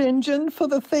search engine, for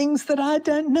the things that I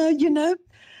don't know.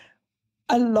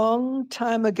 A long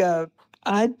time ago,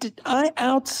 I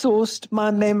outsourced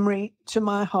my memory to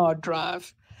my hard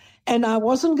drive, and I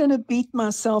wasn't going to beat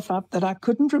myself up that I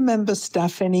couldn't remember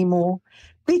stuff anymore,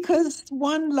 because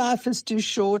one, life is too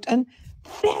short, and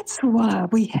that's why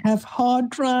we have hard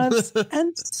drives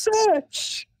and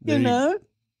search,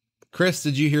 Chris,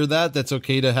 did you hear that? That's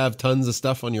okay to have tons of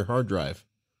stuff on your hard drive.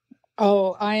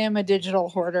 Oh, I am a digital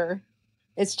hoarder.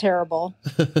 It's terrible.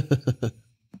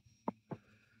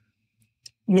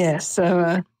 Yes,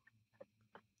 so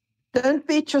don't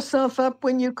beat yourself up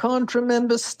when you can't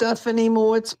remember stuff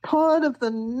anymore. It's part of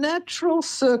the natural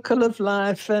circle of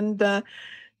life. And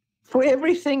for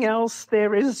everything else,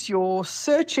 there is your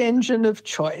search engine of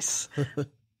choice. There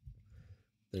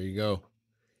you go.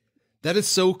 That is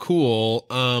so cool.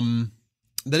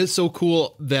 That is so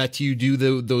cool that you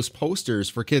do those posters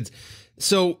for kids.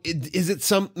 So is it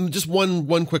just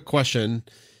one quick question.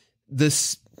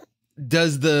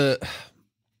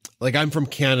 I'm from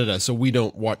Canada, so we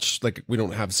don't watch, we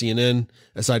don't have CNN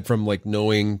aside from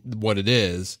knowing what it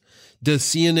is. Does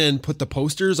CNN put the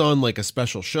posters on a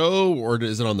special show, or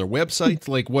is it on their website?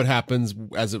 What happens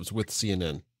as it's with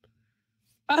CNN?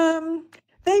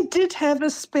 They did have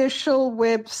a special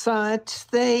website.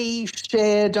 They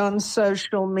shared on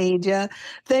social media.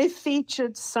 They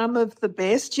featured some of the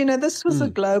best. This was a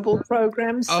global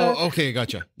program. So, okay,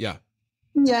 gotcha. Yeah.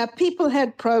 Yeah, people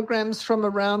had programs from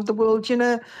around the world.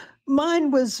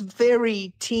 Mine was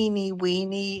very teeny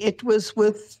weeny. It was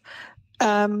with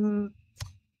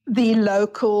the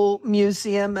local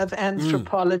Museum of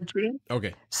Anthropology.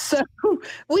 Okay. So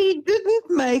we didn't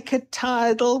make a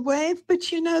tidal wave, but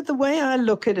the way I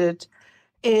look at it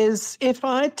is if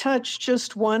I touch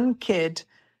just one kid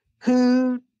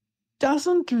who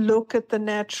doesn't look at the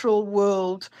natural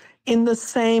world in the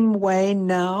same way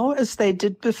now as they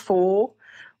did before,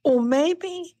 or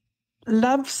maybe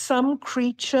love some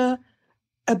creature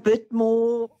a bit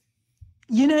more,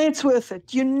 it's worth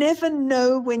it. You never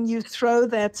know when you throw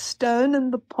that stone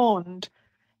in the pond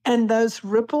and those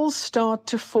ripples start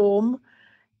to form,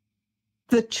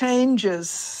 the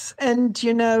changes. And,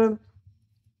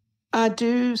 I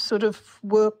do sort of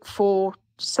work for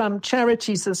some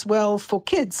charities as well for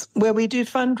kids where we do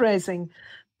fundraising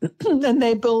and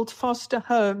they build foster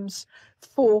homes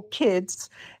for kids.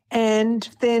 And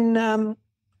then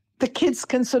the kids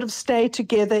can sort of stay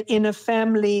together in a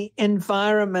family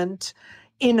environment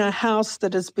in a house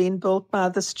that has been built by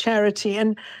this charity.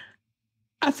 And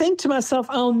I think to myself,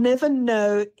 I'll never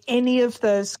know any of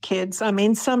those kids. I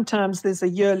mean, sometimes there's a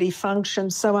yearly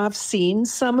function, so I've seen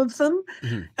some of them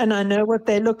and I know what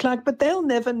they look like, but they'll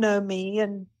never know me.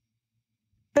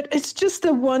 But it's just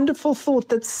a wonderful thought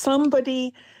that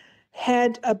somebody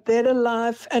had a better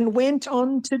life and went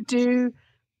on to do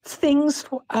things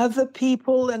for other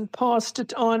people and passed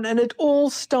it on. And it all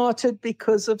started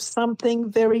because of something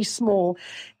very small.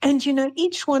 And,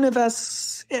 each one of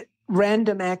us,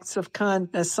 random acts of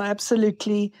kindness. I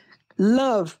absolutely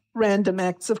love random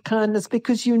acts of kindness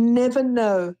because you never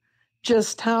know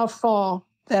just how far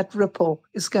that ripple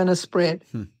is going to spread.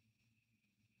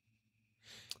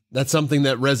 That's something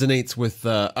that resonates with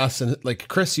us. And like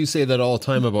Chris, you say that all the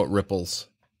time about ripples.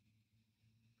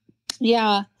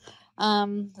 Yeah.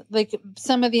 Like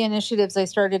some of the initiatives I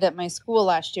started at my school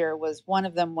last year one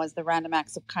of them was the Random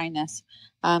Acts of Kindness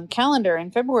calendar in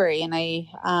February. And I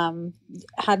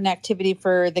had an activity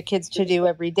for the kids to do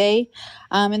every day.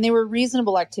 And they were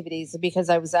reasonable activities because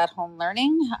I was at home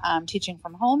learning, teaching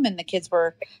from home, and the kids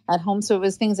were at home. So it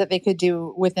was things that they could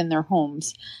do within their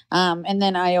homes. And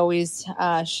then I always,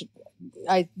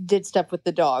 I did stuff with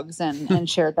the dogs and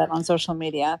shared that on social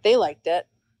media. They liked it.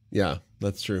 Yeah,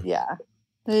 that's true. Yeah.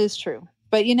 That is true.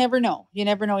 But you never know. You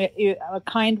never know. A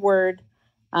kind word,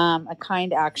 a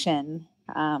kind action,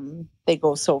 they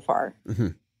go so far.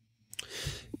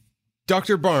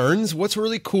 Dr. Barnes, what's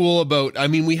really cool about,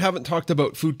 we haven't talked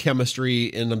about food chemistry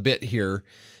in a bit here,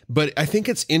 but I think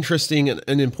it's interesting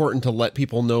and important to let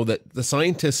people know that the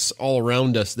scientists all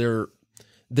around us,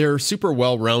 they're super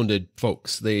well-rounded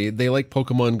folks. They like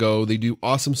Pokemon Go. They do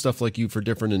awesome stuff like you for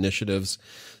different initiatives.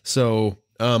 So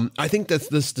I think that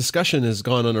this discussion has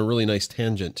gone on a really nice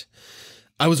tangent.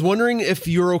 I was wondering if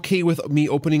you're okay with me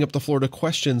opening up the floor to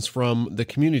questions from the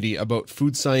community about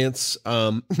food science,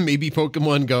 maybe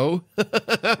Pokemon Go.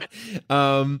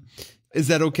 Is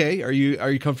that okay? Are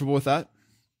you comfortable with that?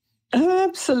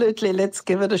 Absolutely. Let's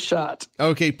give it a shot.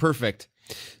 Okay, perfect.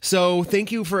 So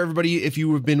thank you for everybody. If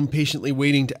you have been patiently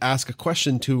waiting to ask a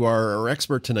question to our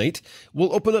expert tonight,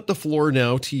 we'll open up the floor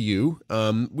now to you.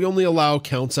 We only allow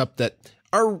counts up that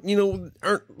aren't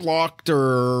locked,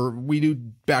 or we do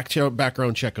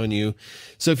background check on you.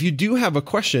 So if you do have a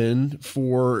question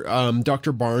for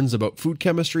Dr. Barnes about food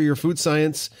chemistry or food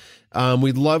science,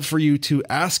 we'd love for you to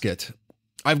ask it.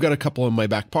 I've got a couple in my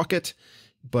back pocket,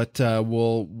 but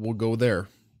we'll go there.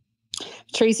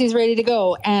 Tracy's ready to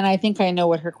go, and I think I know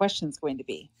what her question's going to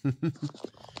be.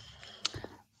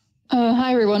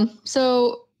 Hi, everyone.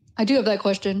 So I do have that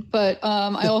question, but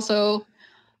I also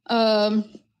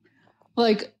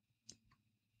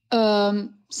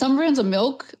some brands of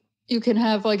milk, you can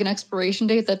have like an expiration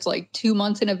date that's like 2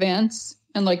 months in advance.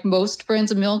 And like most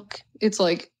brands of milk, it's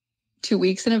like 2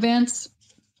 weeks in advance,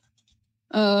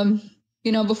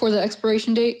 before the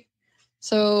expiration date.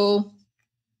 So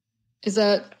does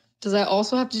that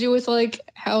also have to do with like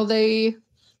how they,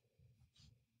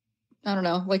 I don't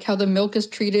know, like how the milk is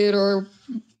treated or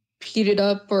heated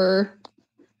up, or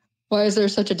why is there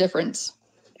such a difference?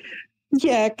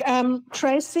 Yeah,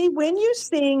 Tracy, when you're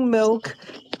seeing milk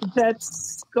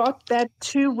that's got that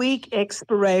 2-week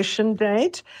expiration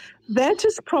date, that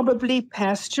is probably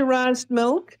pasteurized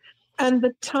milk, and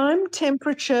the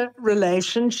time-temperature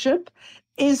relationship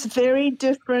is very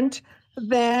different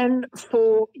than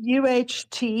for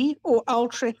UHT or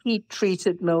ultra heat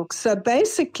treated milk. So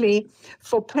basically,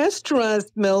 for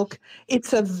pasteurized milk,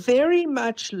 it's a very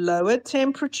much lower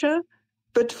temperature,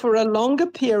 but for a longer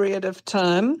period of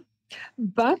time.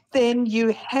 But then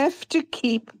you have to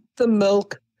keep the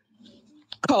milk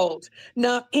cold.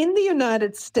 Now, in the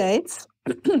United States,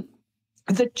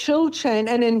 the chill chain,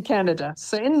 and in Canada,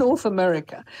 so in North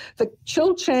America, the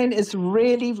chill chain is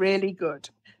really, really good.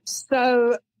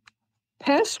 So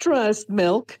pasteurized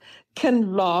milk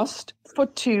can last for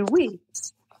 2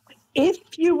 weeks. If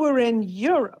you were in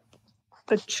Europe,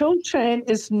 the chill chain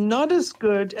is not as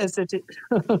good as it is.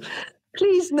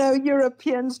 Please, no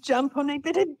Europeans jump on it,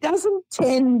 but it doesn't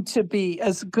tend to be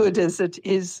as good as it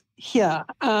is here.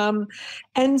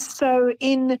 And so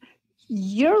in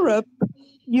Europe,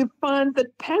 you find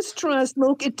that pasteurized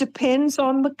milk, it depends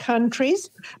on the countries,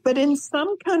 but in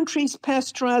some countries,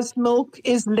 pasteurized milk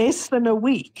is less than a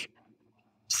week.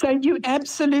 So you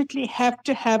absolutely have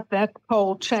to have that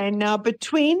cold chain. Now,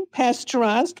 between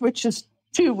pasteurized, which is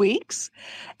 2 weeks,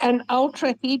 and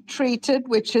ultra heat treated,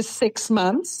 which is 6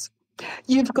 months,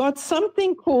 you've got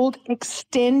something called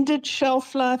extended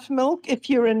shelf life milk. If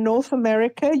you're in North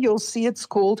America, you'll see it's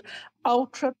called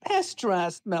ultra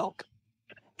pasteurized milk.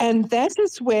 And that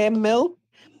is where milk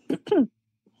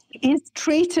is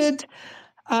treated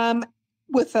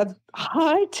with a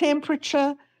high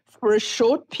temperature for a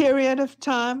short period of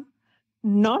time,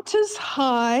 not as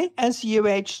high as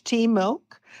UHT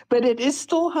milk, but it is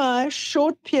still high,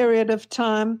 short period of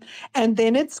time, and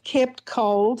then it's kept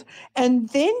cold, and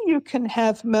then you can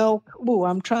have milk. Oh,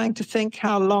 I'm trying to think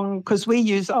how long, because we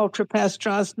use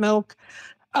ultra-pasteurized milk.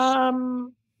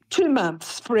 2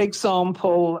 months, for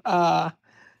example,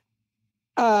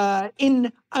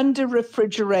 in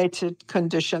under-refrigerated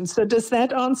conditions. So does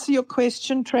that answer your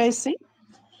question, Tracy?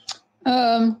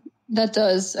 That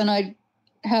does, and I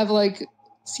have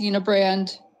seen a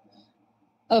brand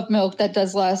of milk that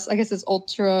does last. I guess it's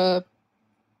ultra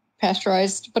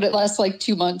pasteurized, but it lasts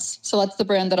 2 months. So that's the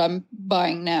brand that I'm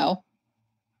buying now.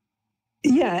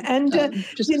 Yeah, and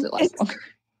just because it lasts longer.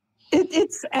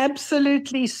 It's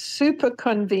absolutely super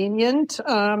convenient.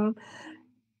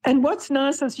 And what's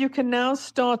nice is you can now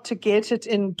start to get it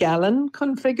in gallon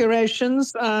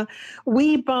configurations.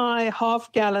 We buy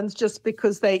half gallons just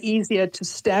because they're easier to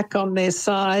stack on their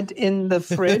side in the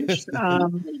fridge.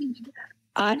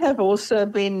 I have also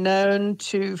been known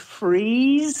to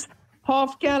freeze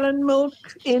half-gallon milk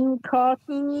in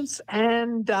cartons,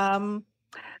 and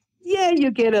you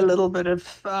get a little bit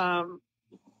of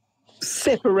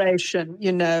separation,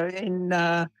 in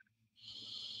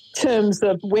terms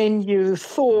of when you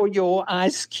thaw your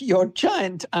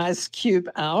giant ice cube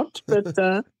out. But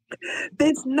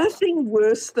there's nothing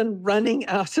worse than running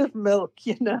out of milk.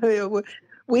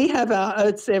 We have our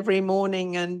oats every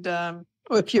morning, and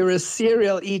if you're a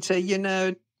cereal eater,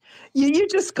 you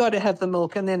just got to have the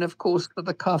milk, and then, of course, for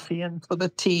the coffee and for the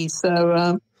tea.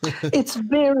 So it's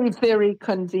very, very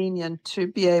convenient to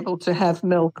be able to have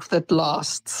milk that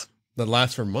lasts. That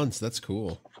lasts for months. That's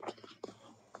cool.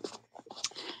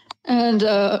 And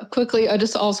quickly, I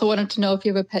just also wanted to know if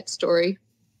you have a pet story.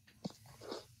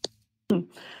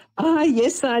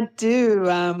 Yes, I do.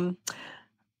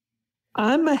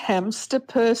 I'm a hamster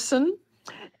person,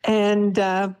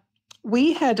 and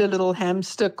we had a little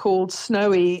hamster called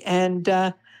Snowy, and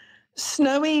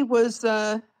Snowy was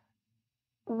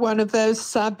one of those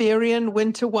Siberian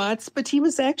winter whites, but he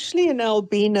was actually an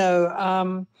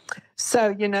albino.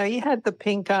 So, he had the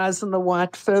pink eyes and the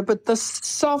white fur, but the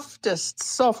softest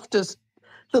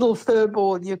little fur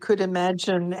ball you could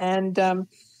imagine. And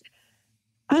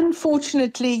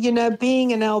unfortunately,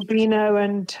 being an albino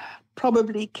and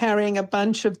probably carrying a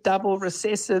bunch of double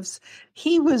recessives,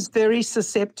 he was very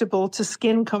susceptible to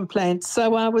skin complaints.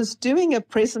 So I was doing a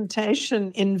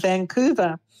presentation in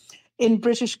Vancouver, in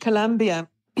British Columbia,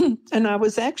 and I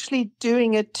was actually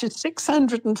doing it to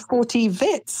 640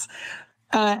 vets,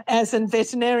 as in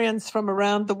veterinarians from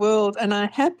around the world. And I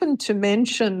happened to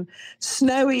mention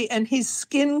Snowy and his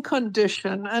skin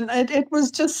condition, and it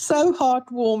was just so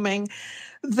heartwarming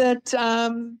that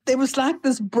there was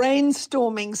this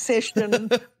brainstorming session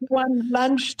one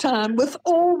lunchtime with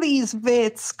all these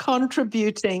vets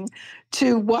contributing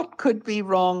to what could be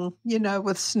wrong,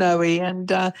 with Snowy. And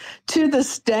to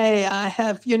this day, I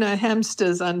have,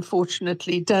 hamsters,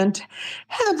 unfortunately, don't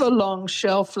have a long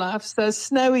shelf life. So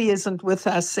Snowy isn't with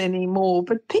us anymore,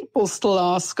 but people still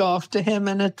ask after him.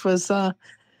 And it was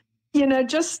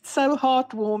just so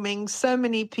heartwarming, so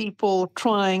many people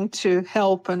trying to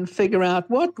help and figure out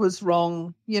what was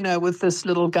wrong, with this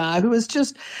little guy who was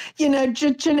just,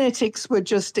 genetics were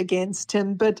just against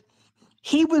him, but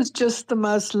he was just the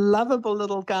most lovable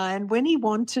little guy. And when he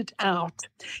wanted out,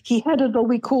 he had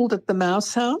we called it the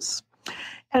mouse house.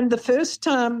 And the first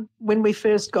time when we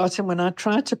first got him, when I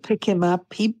tried to pick him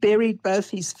up, he buried both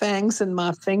his fangs in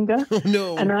my finger. Oh,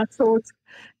 no. And I thought,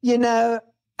 a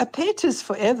pet is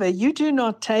forever. You do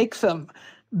not take them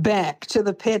back to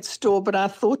the pet store. But I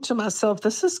thought to myself,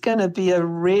 this is going to be a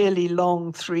really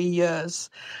long 3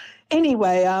 years.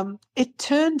 anyway, it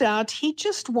turned out he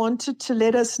just wanted to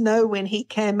let us know when he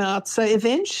came out. So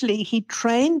eventually he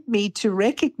trained me to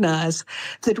recognize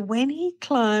that when he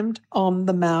climbed on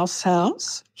the mouse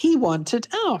house, he wanted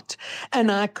out,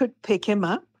 and I could pick him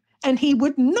up. And he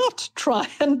would not try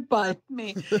and bite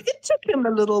me. It took him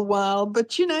a little while,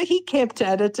 but, he kept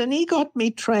at it, and he got me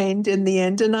trained in the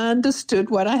end, and I understood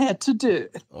what I had to do.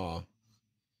 Oh,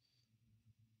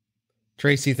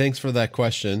 Tracy, thanks for that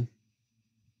question.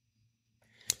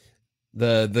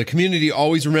 The community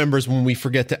always remembers when we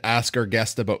forget to ask our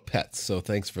guest about pets, so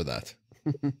thanks for that.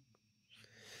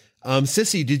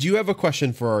 Sissy, did you have a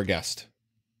question for our guest?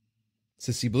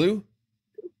 Sissy Blue?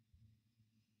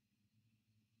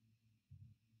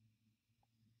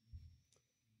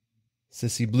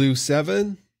 Sissy Blue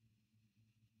 7?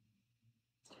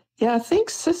 Yeah, I think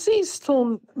Sissy's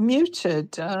still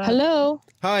muted. Hello.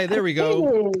 Hi, there we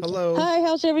go. Hello. Hi,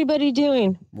 how's everybody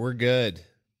doing? We're good.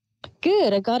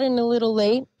 Good. I got in a little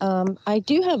late. I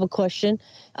do have a question.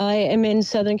 I am in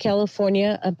Southern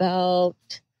California, about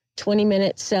 20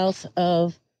 minutes south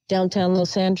of downtown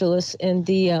Los Angeles in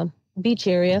the beach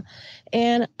area.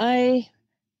 And I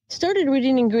started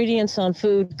reading ingredients on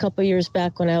food a couple years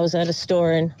back when I was at a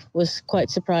store and was quite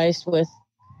surprised with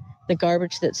the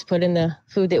garbage that's put in the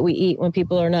food that we eat when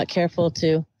people are not careful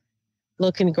to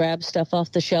look and grab stuff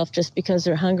off the shelf just because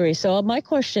they're hungry. So my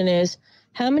question is,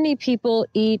 how many people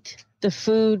eat the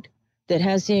food that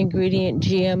has the ingredient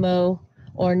GMO,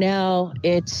 or now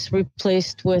it's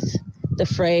replaced with the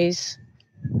phrase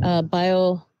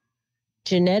biogenetic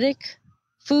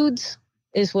foods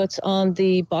is what's on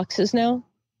the boxes now?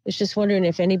 I was just wondering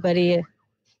if anybody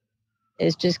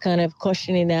is just kind of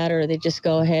questioning that, or they just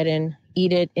go ahead and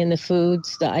eat it in the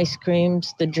foods, the ice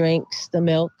creams, the drinks, the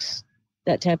milks,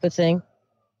 that type of thing.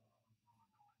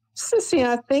 Sissy,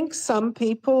 I think some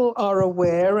people are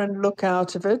aware and look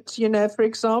out of it. For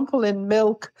example, in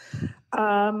milk,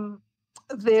 you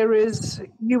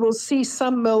will see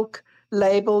some milk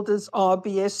labeled as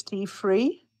RBST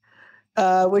free,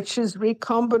 which is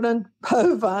recombinant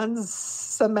bovine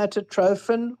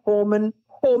somatotrophin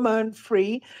hormone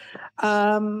free.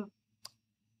 The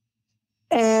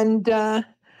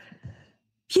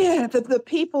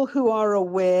people who are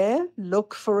aware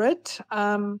look for it.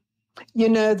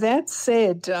 That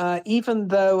said, even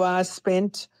though I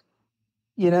spent,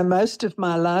 most of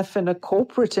my life in a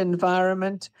corporate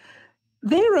environment,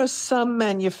 there are some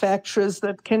manufacturers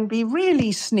that can be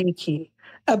really sneaky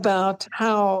about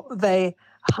how they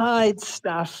hide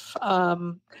stuff.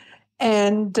 When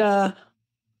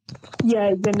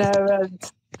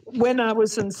I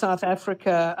was in South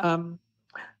Africa,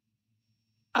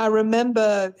 I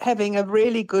remember having a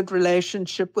really good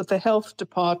relationship with the health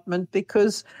department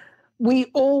because we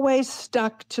always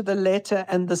stuck to the letter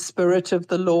and the spirit of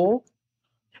the law.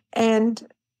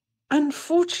 And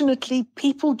unfortunately,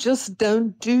 people just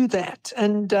don't do that.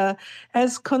 And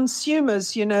as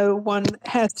consumers, one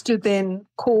has to then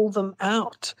call them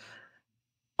out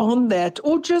on that,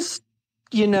 or just,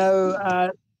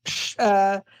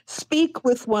 speak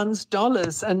with one's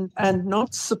dollars and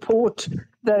not support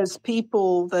those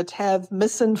people that have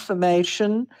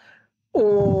misinformation,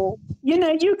 or,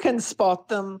 you can spot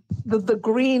them, the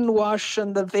greenwash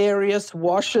and the various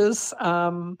washes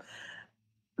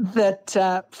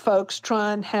that folks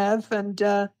try and have. And,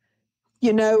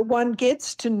 one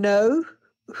gets to know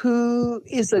who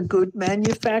is a good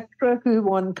manufacturer, who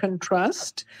one can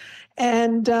trust,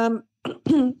 and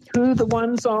who the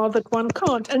ones are that one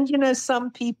can't. And,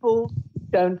 some people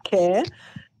don't care,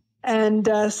 and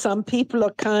some people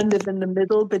are kind of in the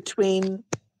middle between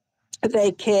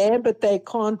they care, but they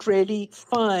can't really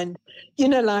find,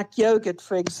 like yogurt,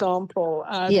 for example.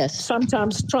 Yes.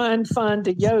 Sometimes try and find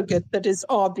a yogurt that is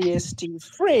RBST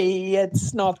free.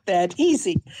 It's not that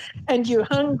easy. And you're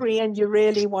hungry and you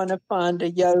really want to find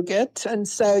a yogurt. And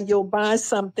so you'll buy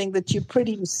something that you're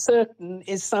pretty certain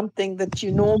is something that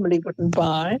you normally wouldn't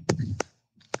buy.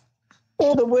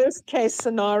 Or the worst case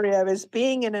scenario is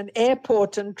being in an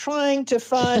airport and trying to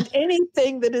find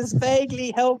anything that is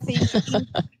vaguely healthy to eat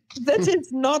that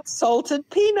is not salted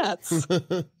peanuts.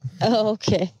 Oh,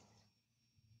 okay.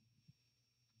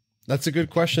 That's a good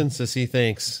question, Sissy.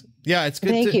 Thanks. Yeah, it's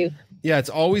good. Thank you. Yeah, it's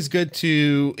always good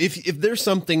to, if there's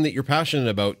something that you're passionate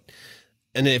about,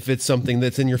 and if it's something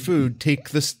that's in your food, take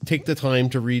the time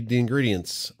to read the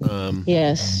ingredients.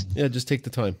 Yes. Yeah, just take the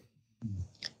time.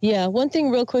 Yeah. One thing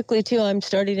real quickly too, I'm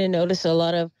starting to notice a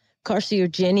lot of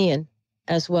carcinogen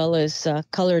as well as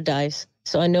color dyes.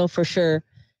 So I know for sure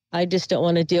I just don't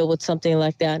want to deal with something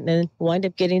like that and then wind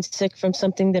up getting sick from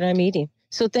something that I'm eating.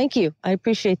 So thank you. I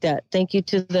appreciate that. Thank you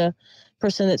to the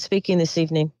person that's speaking this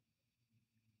evening.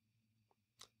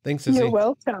 Thanks, Sissy. You're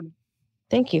welcome.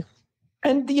 Thank you.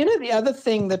 And the other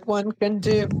thing that one can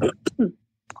do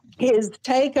is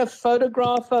take a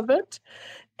photograph of it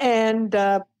and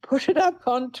put it up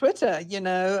on Twitter,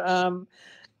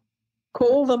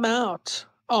 call them out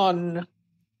on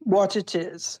what it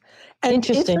is. And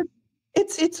Interesting.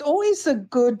 It's always a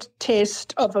good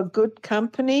test of a good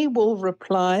company will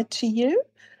reply to you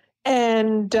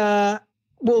and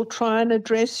will try and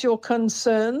address your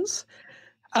concerns.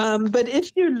 But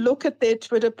if you look at their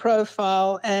Twitter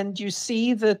profile and you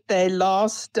see that they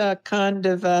last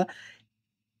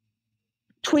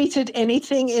tweeted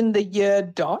anything in the year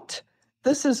dot,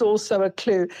 this is also a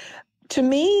clue. To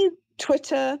me,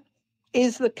 Twitter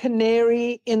is the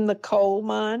canary in the coal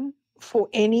mine for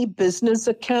any business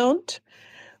account.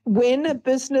 When a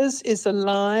business is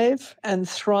alive and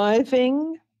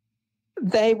thriving,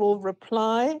 they will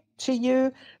reply to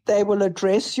you. They will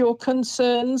address your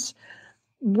concerns.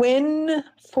 When,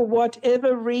 for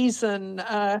whatever reason,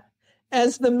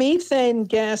 as the methane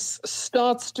gas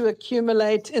starts to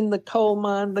accumulate in the coal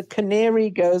mine, the canary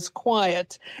goes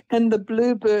quiet and the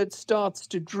bluebird starts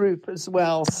to droop as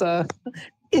well. So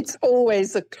it's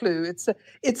always a clue.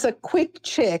 It's a quick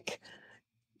check.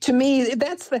 To me,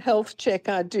 that's the health check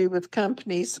I do with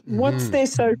companies. What's their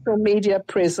social media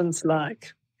presence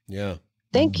like? Yeah.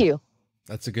 Thank you.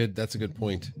 That's a good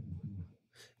point.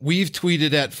 We've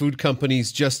tweeted at food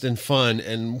companies just in fun,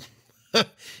 and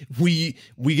we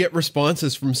get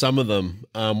responses from some of them,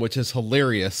 which is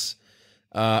hilarious.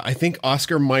 I think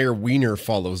Oscar Mayer Wiener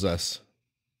follows us.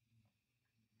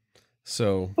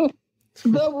 So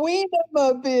the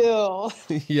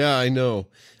Wienermobile. Yeah, I know.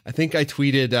 I think I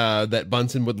tweeted that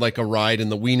Bunsen would like a ride in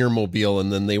the Wienermobile,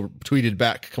 and then they tweeted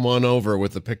back, "Come on over,"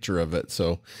 with a picture of it.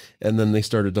 So, and then they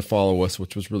started to follow us,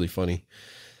 which was really funny.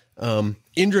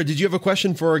 Indra, did you have a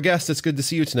question for our guest? It's good to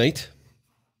see you tonight.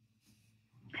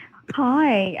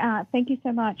 Hi, thank you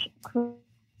so much, Chris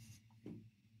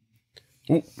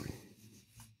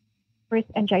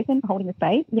and Jason, for holding the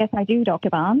space. Yes, I do, Dr.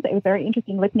 Barnes. It was very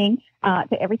interesting listening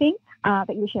to everything that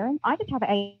you were sharing. I just have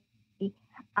a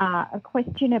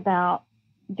question about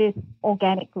this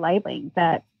organic labeling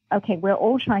that, okay, we're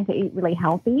all trying to eat really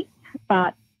healthy,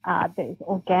 but there's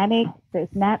organic, there's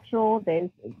natural,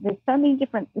 there's so many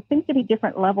different, there seems to be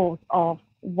different levels of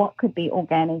what could be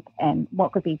organic and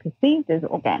what could be perceived as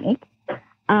organic.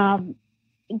 Do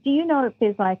you know if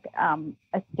there's like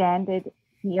a standard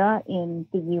here in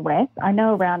the US? I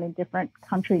know around in different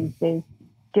countries there's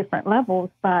different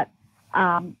levels, but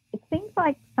it seems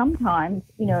like sometimes,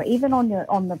 even on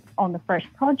the fresh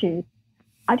produce,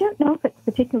 I don't know if it's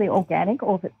particularly organic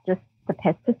or if it's just the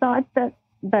pesticides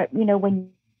that when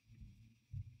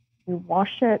you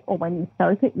wash it or when you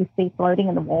soak it, you see floating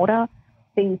in the water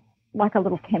these like a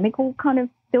little chemical kind of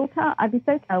filter. I'd be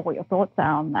so curious what your thoughts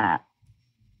are on that.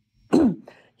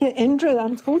 Yeah, Indra,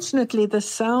 unfortunately, the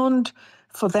sound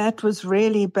for that was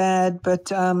really bad,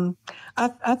 but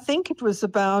I think it was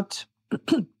about,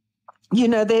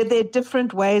 there are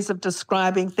different ways of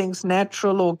describing things,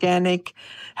 natural, organic.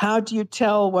 How do you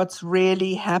tell what's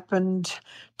really happened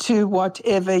to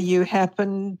whatever you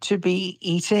happen to be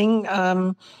eating?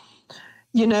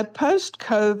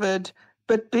 Post-COVID,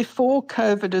 but before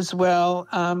COVID as well,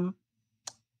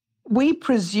 we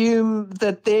presume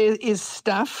that there is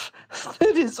stuff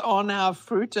that is on our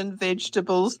fruit and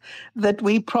vegetables that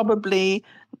we probably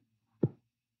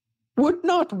would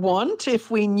not want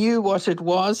if we knew what it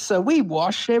was. So we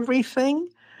wash everything,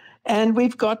 and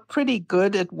we've got pretty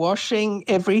good at washing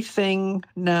everything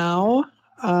now,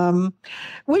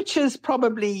 which is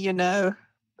probably,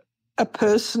 a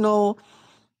personal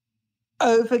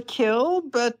overkill,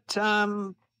 but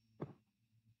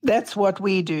that's what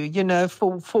we do,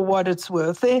 for what it's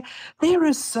worth. There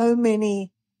are so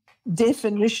many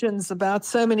definitions about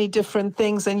so many different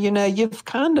things, and, you've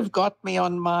kind of got me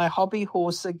on my hobby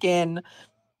horse again,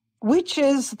 which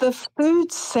is the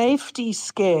food safety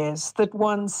scares that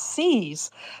one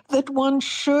sees that one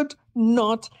should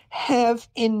not have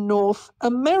in North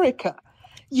America.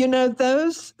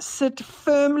 Those sit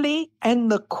firmly in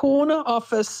the corner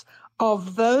office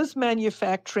of those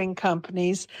manufacturing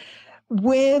companies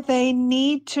where they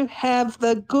need to have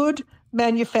the good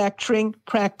manufacturing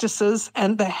practices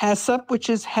and the HACCP, which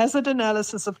is hazard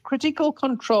analysis of critical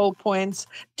control points,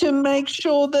 to make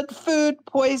sure that food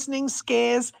poisoning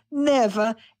scares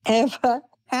never, ever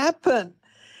happen.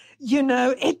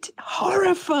 It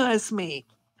horrifies me.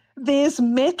 There's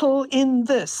metal in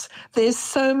this. There's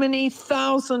so many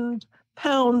thousand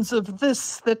pounds of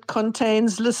this that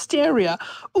contains listeria.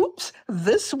 Oops,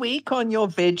 this week on your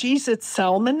veggies, it's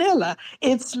salmonella,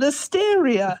 it's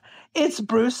listeria, it's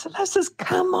brucellosis.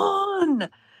 Come on.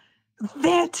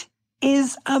 that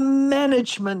is a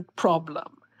management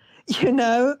problem.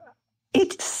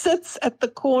 It sits at the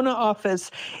corner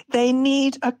office. They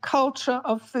need a culture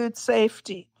of food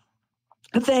safety.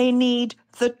 They need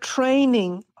the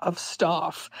training of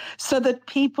staff so that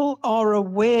people are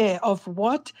aware of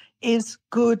what is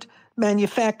good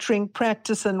manufacturing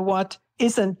practice and what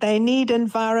isn't. They need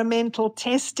environmental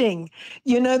testing.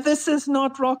 This is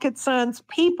not rocket science.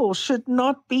 People should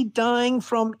not be dying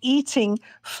from eating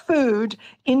food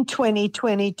in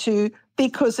 2022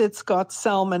 because it's got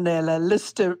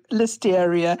salmonella,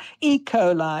 listeria, E.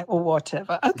 coli, or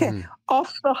whatever. Okay,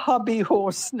 off the hobby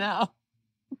horse now.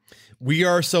 We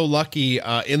are so lucky.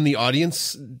 In the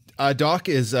audience, Doc,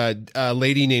 is a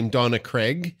lady named Donna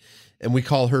Craig, and we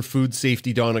call her Food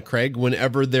Safety Donna Craig.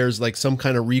 Whenever there's like some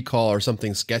kind of recall or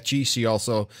something sketchy, she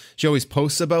always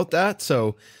posts about that.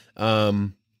 So,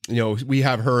 we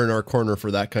have her in our corner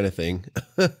for that kind of thing.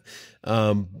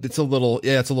 It's a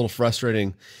little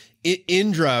frustrating.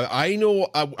 Indra, I know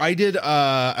I did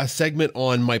a segment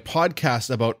on my podcast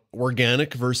about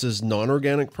organic versus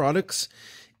non-organic products.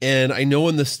 And I know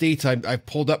in the States, I've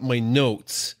pulled up my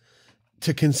notes.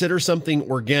 To consider something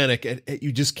organic,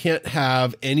 you just can't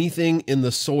have anything in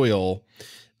the soil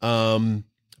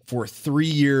for 3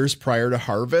 years prior to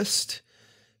harvest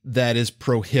that is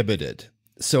prohibited.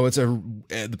 So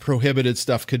the prohibited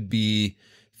stuff could be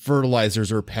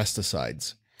fertilizers or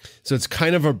pesticides. So it's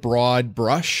kind of a broad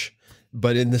brush,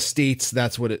 but in the States,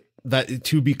 that's what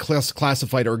to be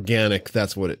classified organic,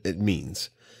 that's what it means.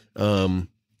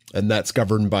 And that's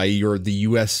governed by the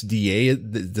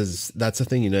USDA. That's a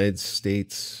thing, United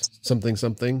States,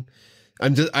 something.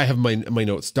 I have my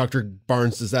notes. Dr.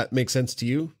 Barnes, does that make sense to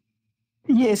you?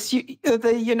 Yes,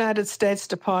 the United States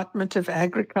Department of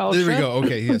Agriculture. There we go.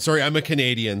 Okay. Yeah, sorry, I'm a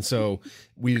Canadian, so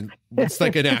it's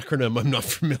like an acronym I'm not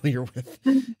familiar with.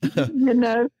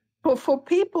 For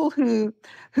people who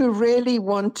really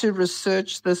want to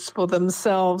research this for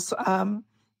themselves,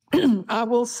 I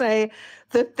will say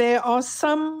that there are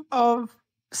some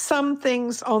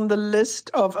things on the list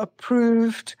of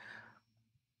approved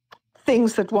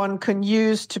things that one can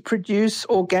use to produce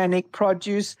organic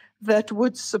produce that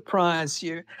would surprise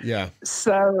you. Yeah.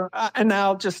 So, and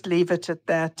I'll just leave it at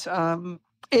that.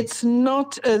 It's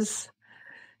not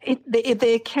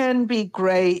there can be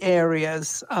gray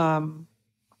areas.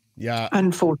 Yeah.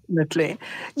 Unfortunately,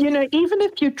 even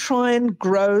if you try and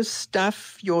grow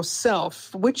stuff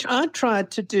yourself, which I tried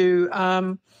to do,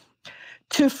 I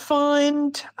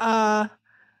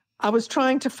was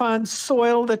trying to find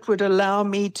soil that would allow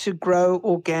me to grow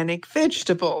organic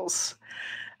vegetables.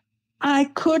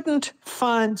 I couldn't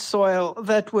find soil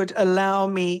that would allow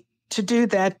me to do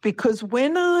that because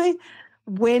when I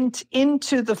went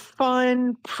into the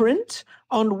fine print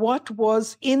on what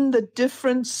was in the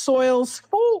different soils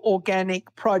for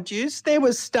organic produce, there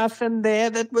was stuff in there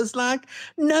that was like,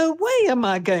 no way am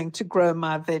I going to grow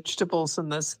my vegetables in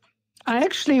this. I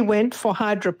actually went for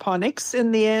hydroponics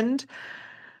in the end.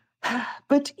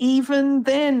 But even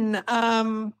then,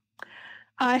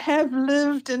 I have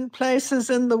lived in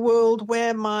places in the world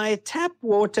where my tap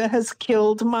water has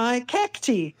killed my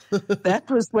cacti. That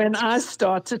was when I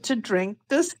started to drink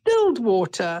distilled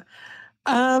water.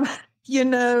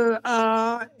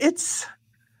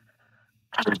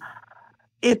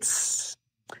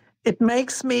 It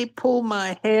makes me pull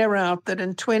my hair out that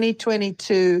in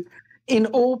 2022, in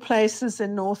all places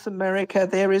in North America,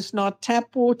 there is not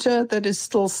tap water that is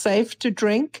still safe to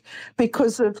drink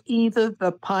because of either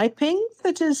the piping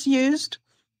that is used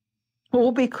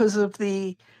or because of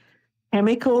the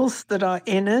chemicals that are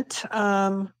in it.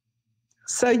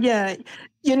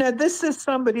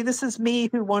 This is me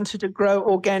who wanted to grow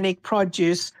organic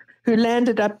produce, who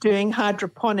landed up doing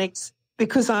hydroponics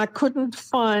because I couldn't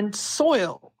find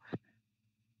soil.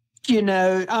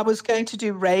 I was going to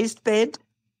do raised bed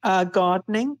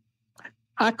gardening.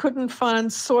 I couldn't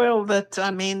find soil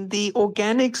the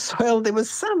organic soil, there was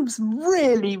some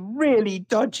really, really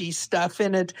dodgy stuff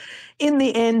in it. In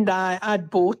the end, I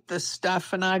bought this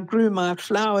stuff and I grew my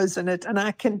flowers in it. And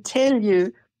I can tell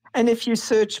you, and if you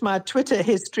search my Twitter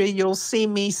history, you'll see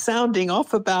me sounding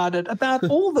off about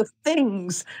all the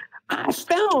things I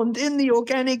found in the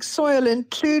organic soil,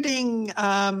 including,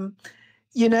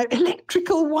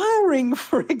 electrical wiring,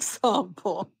 for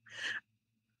example.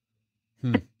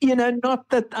 Not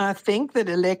that I think that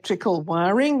electrical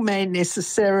wiring may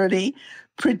necessarily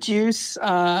produce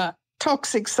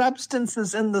toxic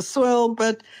substances in the soil,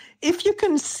 but if you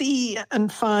can see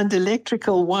and find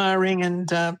electrical wiring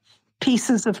and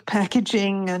pieces of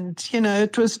packaging, and,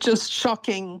 it was just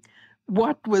shocking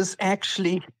what was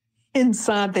actually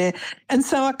inside there. And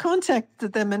so I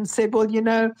contacted them and said, well,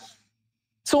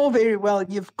 it's all very well,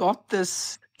 you've got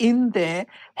this in there.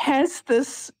 Has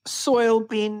this soil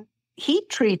been heat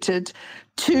treated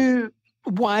to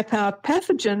wipe out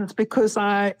pathogens? Because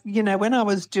when I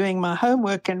was doing my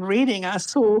homework and reading, I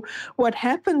saw what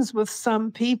happens with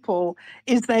some people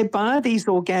is they buy these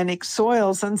organic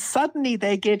soils and suddenly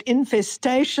they get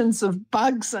infestations of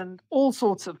bugs and all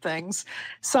sorts of things.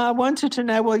 So I wanted to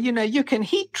know, well, you can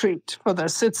heat treat for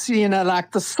this. It's,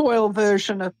 like the soil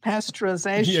version of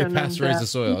pasteurization. Yeah, pasteurize the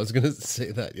soil. I was going to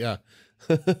say that, yeah.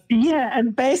 Yeah,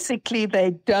 and basically they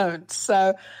don't.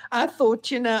 So I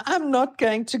thought, I'm not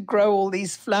going to grow all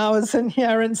these flowers in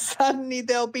here and suddenly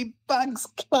there'll be bugs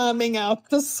climbing out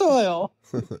the soil.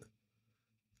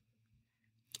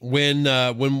 When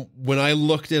I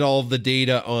looked at all of the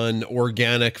data on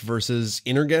organic versus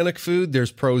inorganic food,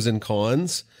 there's pros and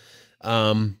cons.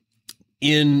 In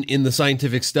the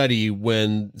scientific study,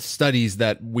 when studies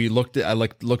that I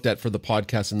looked at for the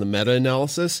podcast and the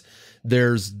meta-analysis,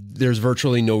 there's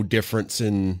virtually no difference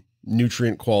in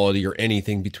nutrient quality or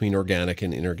anything between organic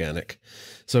and inorganic.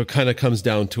 So it kind of comes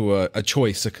down to a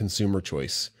choice, a consumer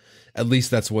choice. At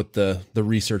least that's what the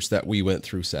research that we went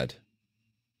through said.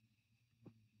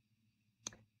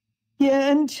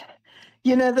 Yeah, and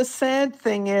the sad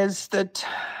thing is that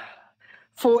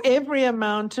for every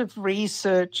amount of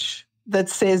research that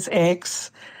says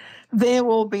X, there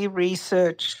will be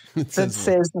research that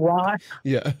says Y.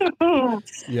 Yeah.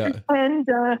 Yeah. And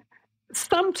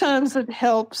sometimes it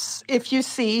helps if you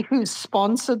see who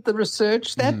sponsored the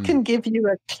research. That can give you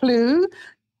a clue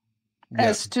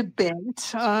as to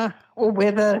bent or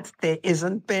whether there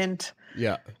isn't bent.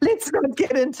 Yeah. Let's not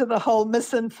get into the whole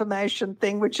misinformation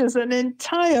thing, which is an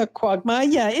entire quagmire.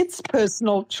 Yeah, it's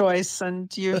personal choice,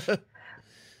 and you've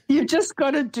just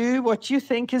got to do what you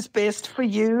think is best for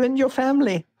you and your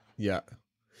family. Yeah.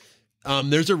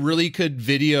 There's a really good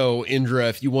video, Indra,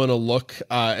 if you want to look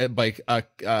at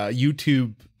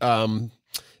YouTube.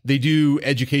 They do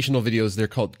educational videos. They're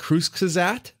called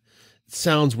Kreutzkazat.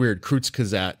 Sounds weird,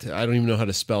 Kreutzkazat. I don't even know how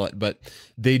to spell it, but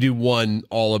they do one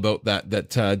all about that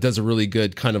does a really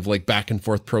good kind of like back and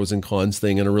forth pros and cons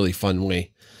thing in a really fun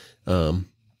way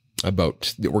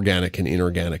about the organic and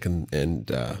inorganic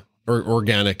or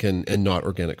organic and not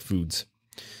organic foods.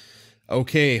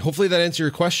 Okay, hopefully that answered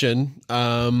your question.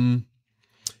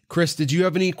 Chris, did you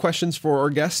have any questions for our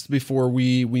guests before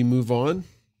we move on?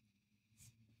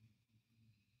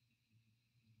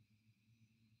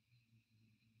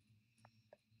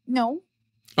 No.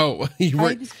 Oh,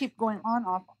 I just keep going on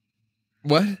off.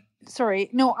 What? Sorry.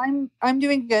 No, I'm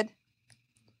doing good.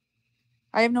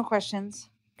 I have no questions.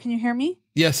 Can you hear me?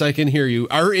 Yes, I can hear you.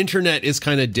 Our internet is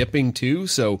kind of dipping too,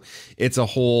 so it's a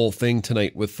whole thing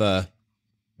tonight with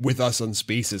us on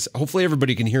Spaces. Hopefully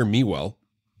everybody can hear me well.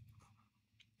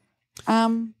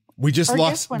 We just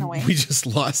lost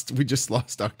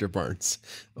Dr. Barnes.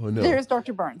 Oh no. There's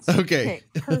Dr. Barnes. Okay.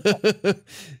 Perfect.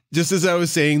 Just as I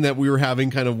was saying that we were having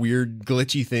kind of weird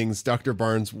glitchy things, Dr.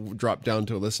 Barnes dropped down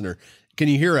to a listener. Can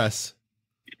you hear us?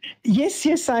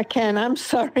 Yes, I can. I'm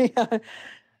sorry.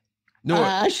 No,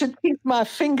 I should keep my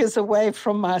fingers away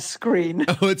from my screen.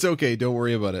 Oh, it's okay. Don't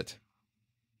worry about it.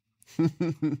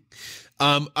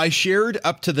 I shared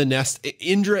Up to the Nest.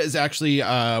 Indra is actually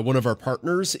one of our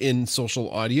partners in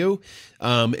social audio,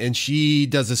 and she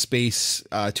does a space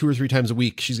 2 or 3 times a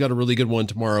week. She's got a really good one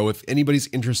tomorrow. If anybody's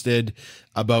interested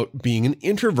about being an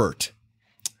introvert,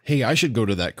 hey, I should go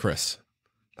to that, Chris.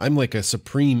 I'm like a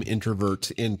supreme introvert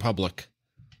in public.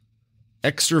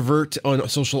 Extrovert on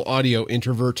social audio,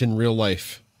 introvert in real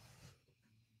life.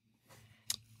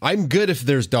 I'm good if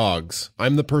there's dogs.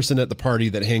 I'm the person at the party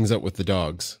that hangs out with the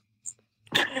dogs.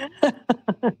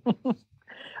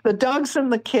 The dogs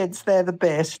and the kids, they're the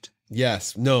best.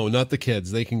 Yes. No, not the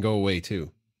kids. They can go away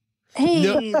too. Hey,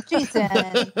 no.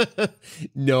 Jason.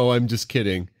 No, I'm just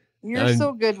kidding. You're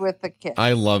so good with the kids.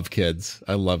 I love kids.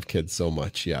 I love kids so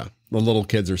much. Yeah. The little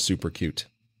kids are super cute.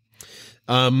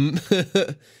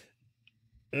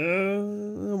 We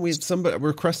have somebody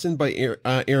requested by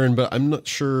Aaron, but I'm not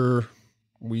sure.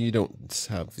 We don't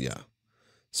have,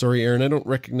 Sorry, Aaron, I don't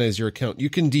recognize your account. You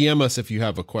can DM us if you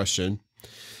have a question.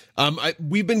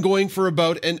 We've been going for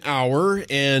about an hour,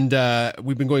 and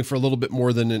we've been going for a little bit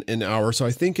more than an hour. So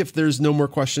I think if there's no more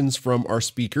questions from our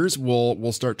speakers,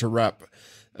 we'll start to wrap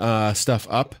stuff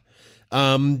up.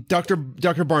 Dr.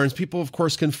 Barnes, people, of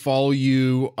course, can follow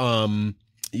you.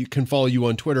 You can follow you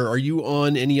on Twitter. Are you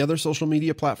on any other social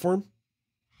media platform?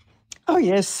 Oh,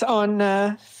 yes, on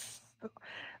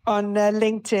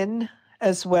LinkedIn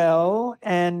as well.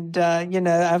 And,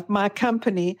 my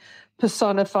company,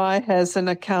 Personify, has an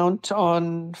account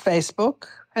on Facebook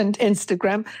and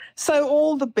Instagram. So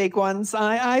all the big ones.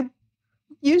 I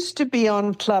used to be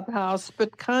on Clubhouse,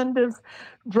 but kind of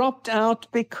dropped out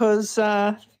because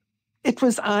it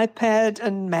was iPad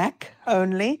and Mac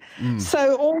only.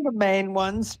 So all the main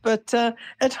ones. But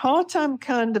at heart, I'm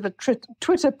kind of a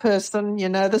Twitter person.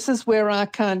 This is where I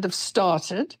kind of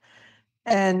started.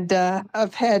 And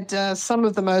I've had some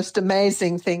of the most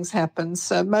amazing things happen.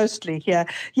 So mostly here.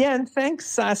 Yeah, and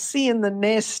thanks. I see in the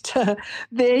nest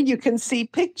there you can see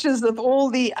pictures of all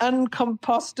the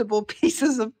uncompostable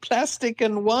pieces of plastic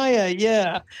and wire.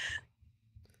 Yeah.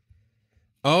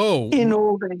 Oh. In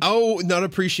all the... Oh, not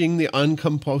appreciating the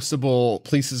uncompostable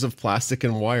pieces of plastic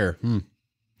and wire.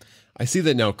 I see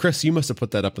that now. Chris, you must have put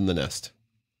that up in the nest.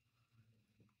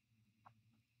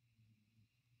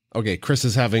 Okay, Chris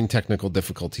is having technical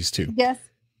difficulties too. Yes.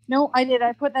 No, I did.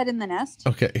 I put that in the nest.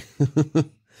 Okay.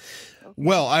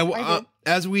 Well, I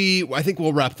think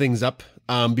we'll wrap things up.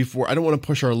 Before, I don't want to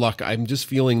push our luck. I'm just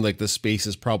feeling like the space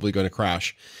is probably going to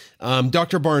crash.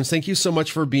 Dr. Barnes, thank you so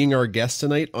much for being our guest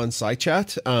tonight on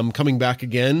SciChat. Coming back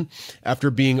again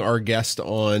after being our guest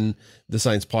on the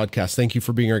Science Podcast. Thank you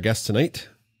for being our guest tonight.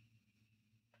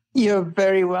 You're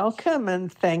very welcome, and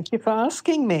thank you for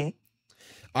asking me.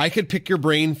 I could pick your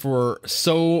brain for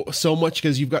so much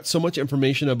because you've got so much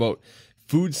information about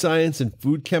food science and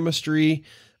food chemistry.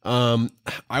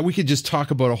 We could just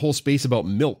talk about a whole space about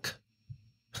milk.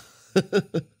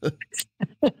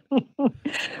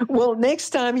 Well, next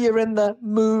time you're in the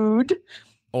mood.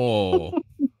 Oh.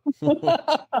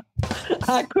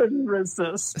 I couldn't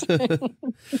resist. The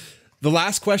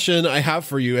last question I have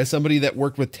for you, as somebody that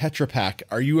worked with Tetra Pak,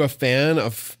 are you a fan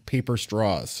of paper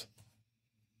straws?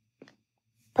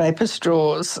 Paper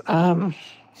straws. A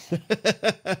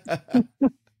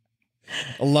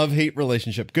love-hate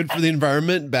relationship. Good for the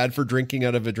environment, bad for drinking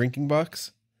out of a drinking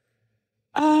box?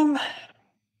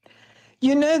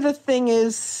 The thing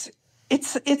is,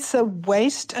 it's a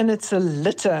waste and it's a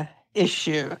litter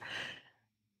issue.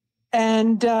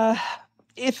 And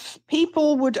if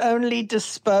people would only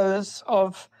dispose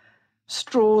of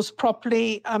straws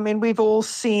properly, I mean, we've all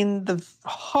seen the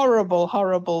horrible,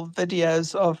 horrible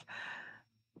videos of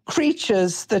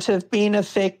creatures that have been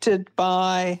affected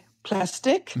by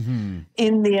plastic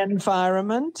in the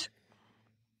environment.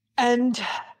 And,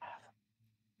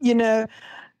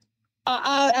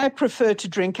 I prefer to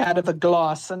drink out of a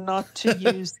glass and not to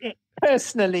use it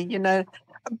personally.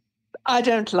 I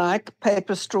don't like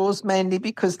paper straws mainly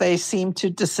because they seem to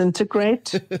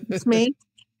disintegrate with me.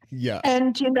 Yeah.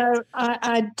 And,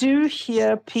 I do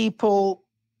hear people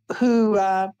who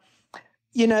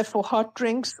for hot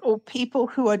drinks, or people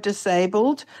who are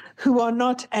disabled, who are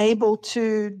not able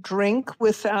to drink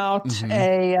without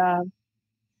a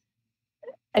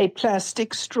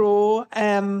plastic straw.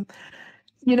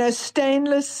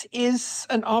 Stainless is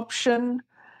an option.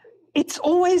 It's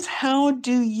always, how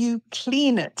do you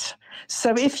clean it?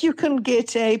 So if you can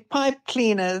get a pipe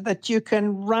cleaner that you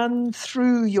can run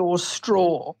through your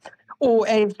straw, or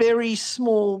a very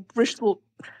small whistle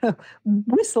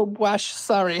wash,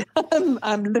 sorry,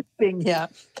 I'm lisping here.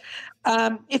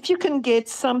 If you can get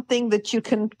something that you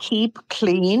can keep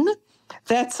clean,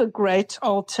 that's a great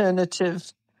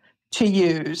alternative to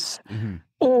use.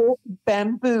 Or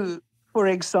bamboo, for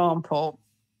example.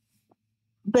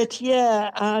 But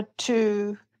yeah,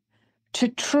 to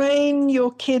train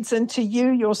your kids and to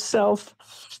you yourself,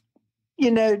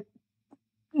 none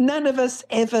of us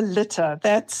ever litter.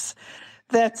 That's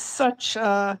such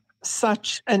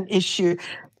an issue.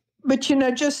 But,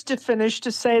 just to finish,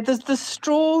 to say that the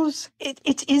straws,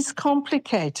 it is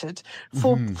complicated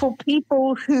for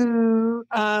people who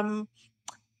are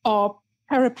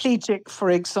paraplegic, for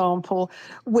example,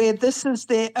 where this is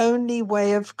their only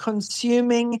way of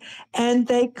consuming and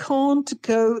they can't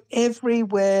go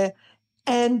everywhere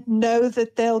and know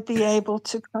that they'll be able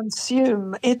to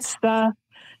consume. It's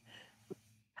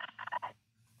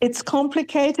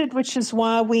complicated, which is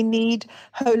why we need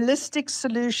holistic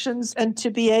solutions and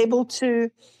to be able to,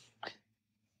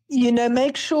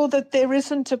 make sure that there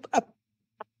isn't a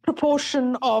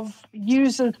proportion of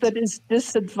users that is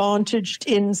disadvantaged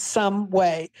in some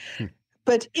way.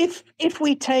 But if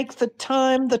we take the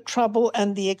time, the trouble,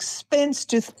 and the expense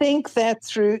to think that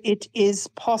through, it is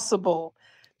possible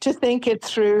to think it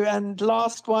through. And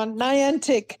last one,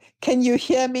 Niantic, can you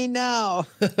hear me now?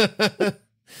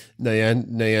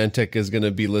 Niantic is going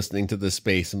to be listening to this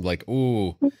space and like,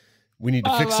 ooh, we need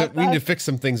to fix it. We need to fix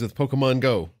some things with Pokemon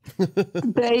Go.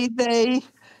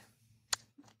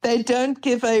 They don't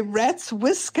give a rat's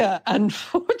whisker,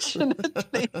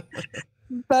 unfortunately.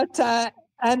 But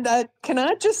And can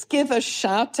I just give a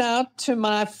shout out to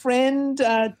my friend,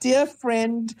 dear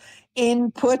friend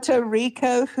in Puerto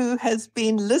Rico who has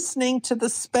been listening to the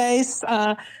space.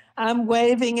 I'm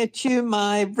waving at you,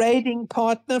 my raiding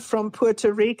partner from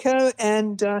Puerto Rico,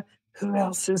 and who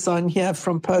else is on here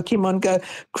from Pokemon Go?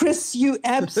 Chris, you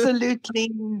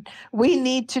absolutely, we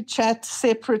need to chat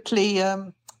separately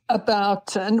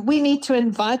about, and we need to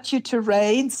invite you to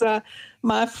raids.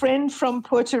 My friend from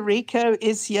Puerto Rico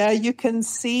is here. You can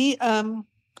see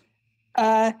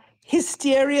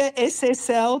Hysteria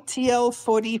SSL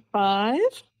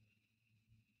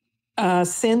TL45.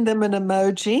 Send them an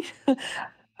emoji.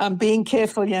 I'm being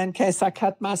careful here in case I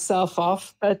cut myself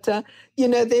off. But,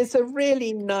 there's a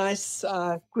really nice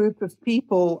group of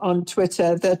people on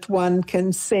Twitter that one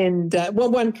can send,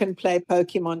 one can play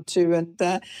Pokemon to,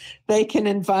 and they can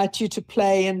invite you to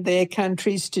play in their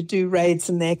countries, to do raids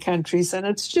in their countries. And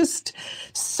it's just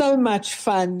so much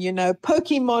fun,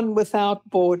 Pokemon without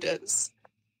borders.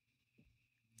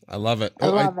 I love it. I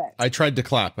love it. I tried to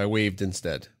clap. I waved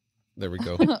instead. There we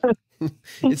go.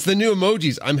 It's the new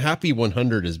emojis. I'm happy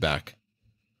 100 is back.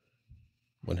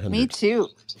 100. Me too.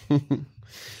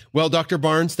 Well, Dr.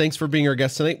 Barnes, thanks for being our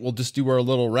guest tonight. We'll just do our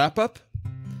little wrap up.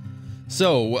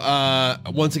 So,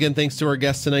 once again, thanks to our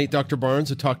guest tonight, Dr. Barnes,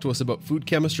 who talked to us about food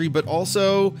chemistry, but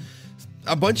also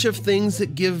a bunch of things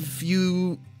that give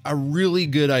you a really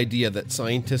good idea that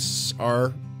scientists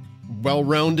are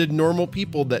well-rounded, normal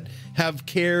people that have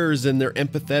cares and they're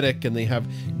empathetic and they have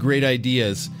great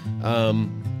ideas,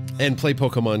 and play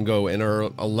Pokemon Go and are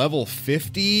a level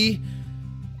 50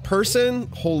 person.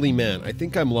 Holy man, I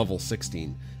think I'm level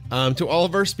 16. To all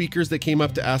of our speakers that came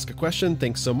up to ask a question,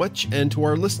 thanks so much. And to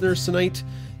our listeners tonight,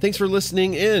 thanks for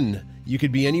listening in. You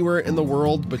could be anywhere in the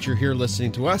world, but you're here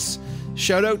listening to us.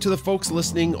 Shout out to the folks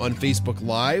listening on Facebook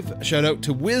Live. Shout out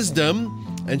to Wisdom.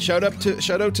 And shout out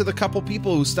to the couple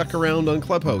people who stuck around on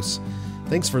Clubhouse.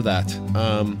 Thanks for that.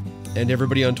 And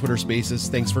everybody on Twitter Spaces,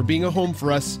 thanks for being a home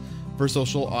for us for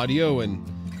social audio. And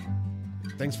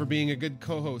thanks for being a good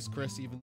co-host, Chris. Even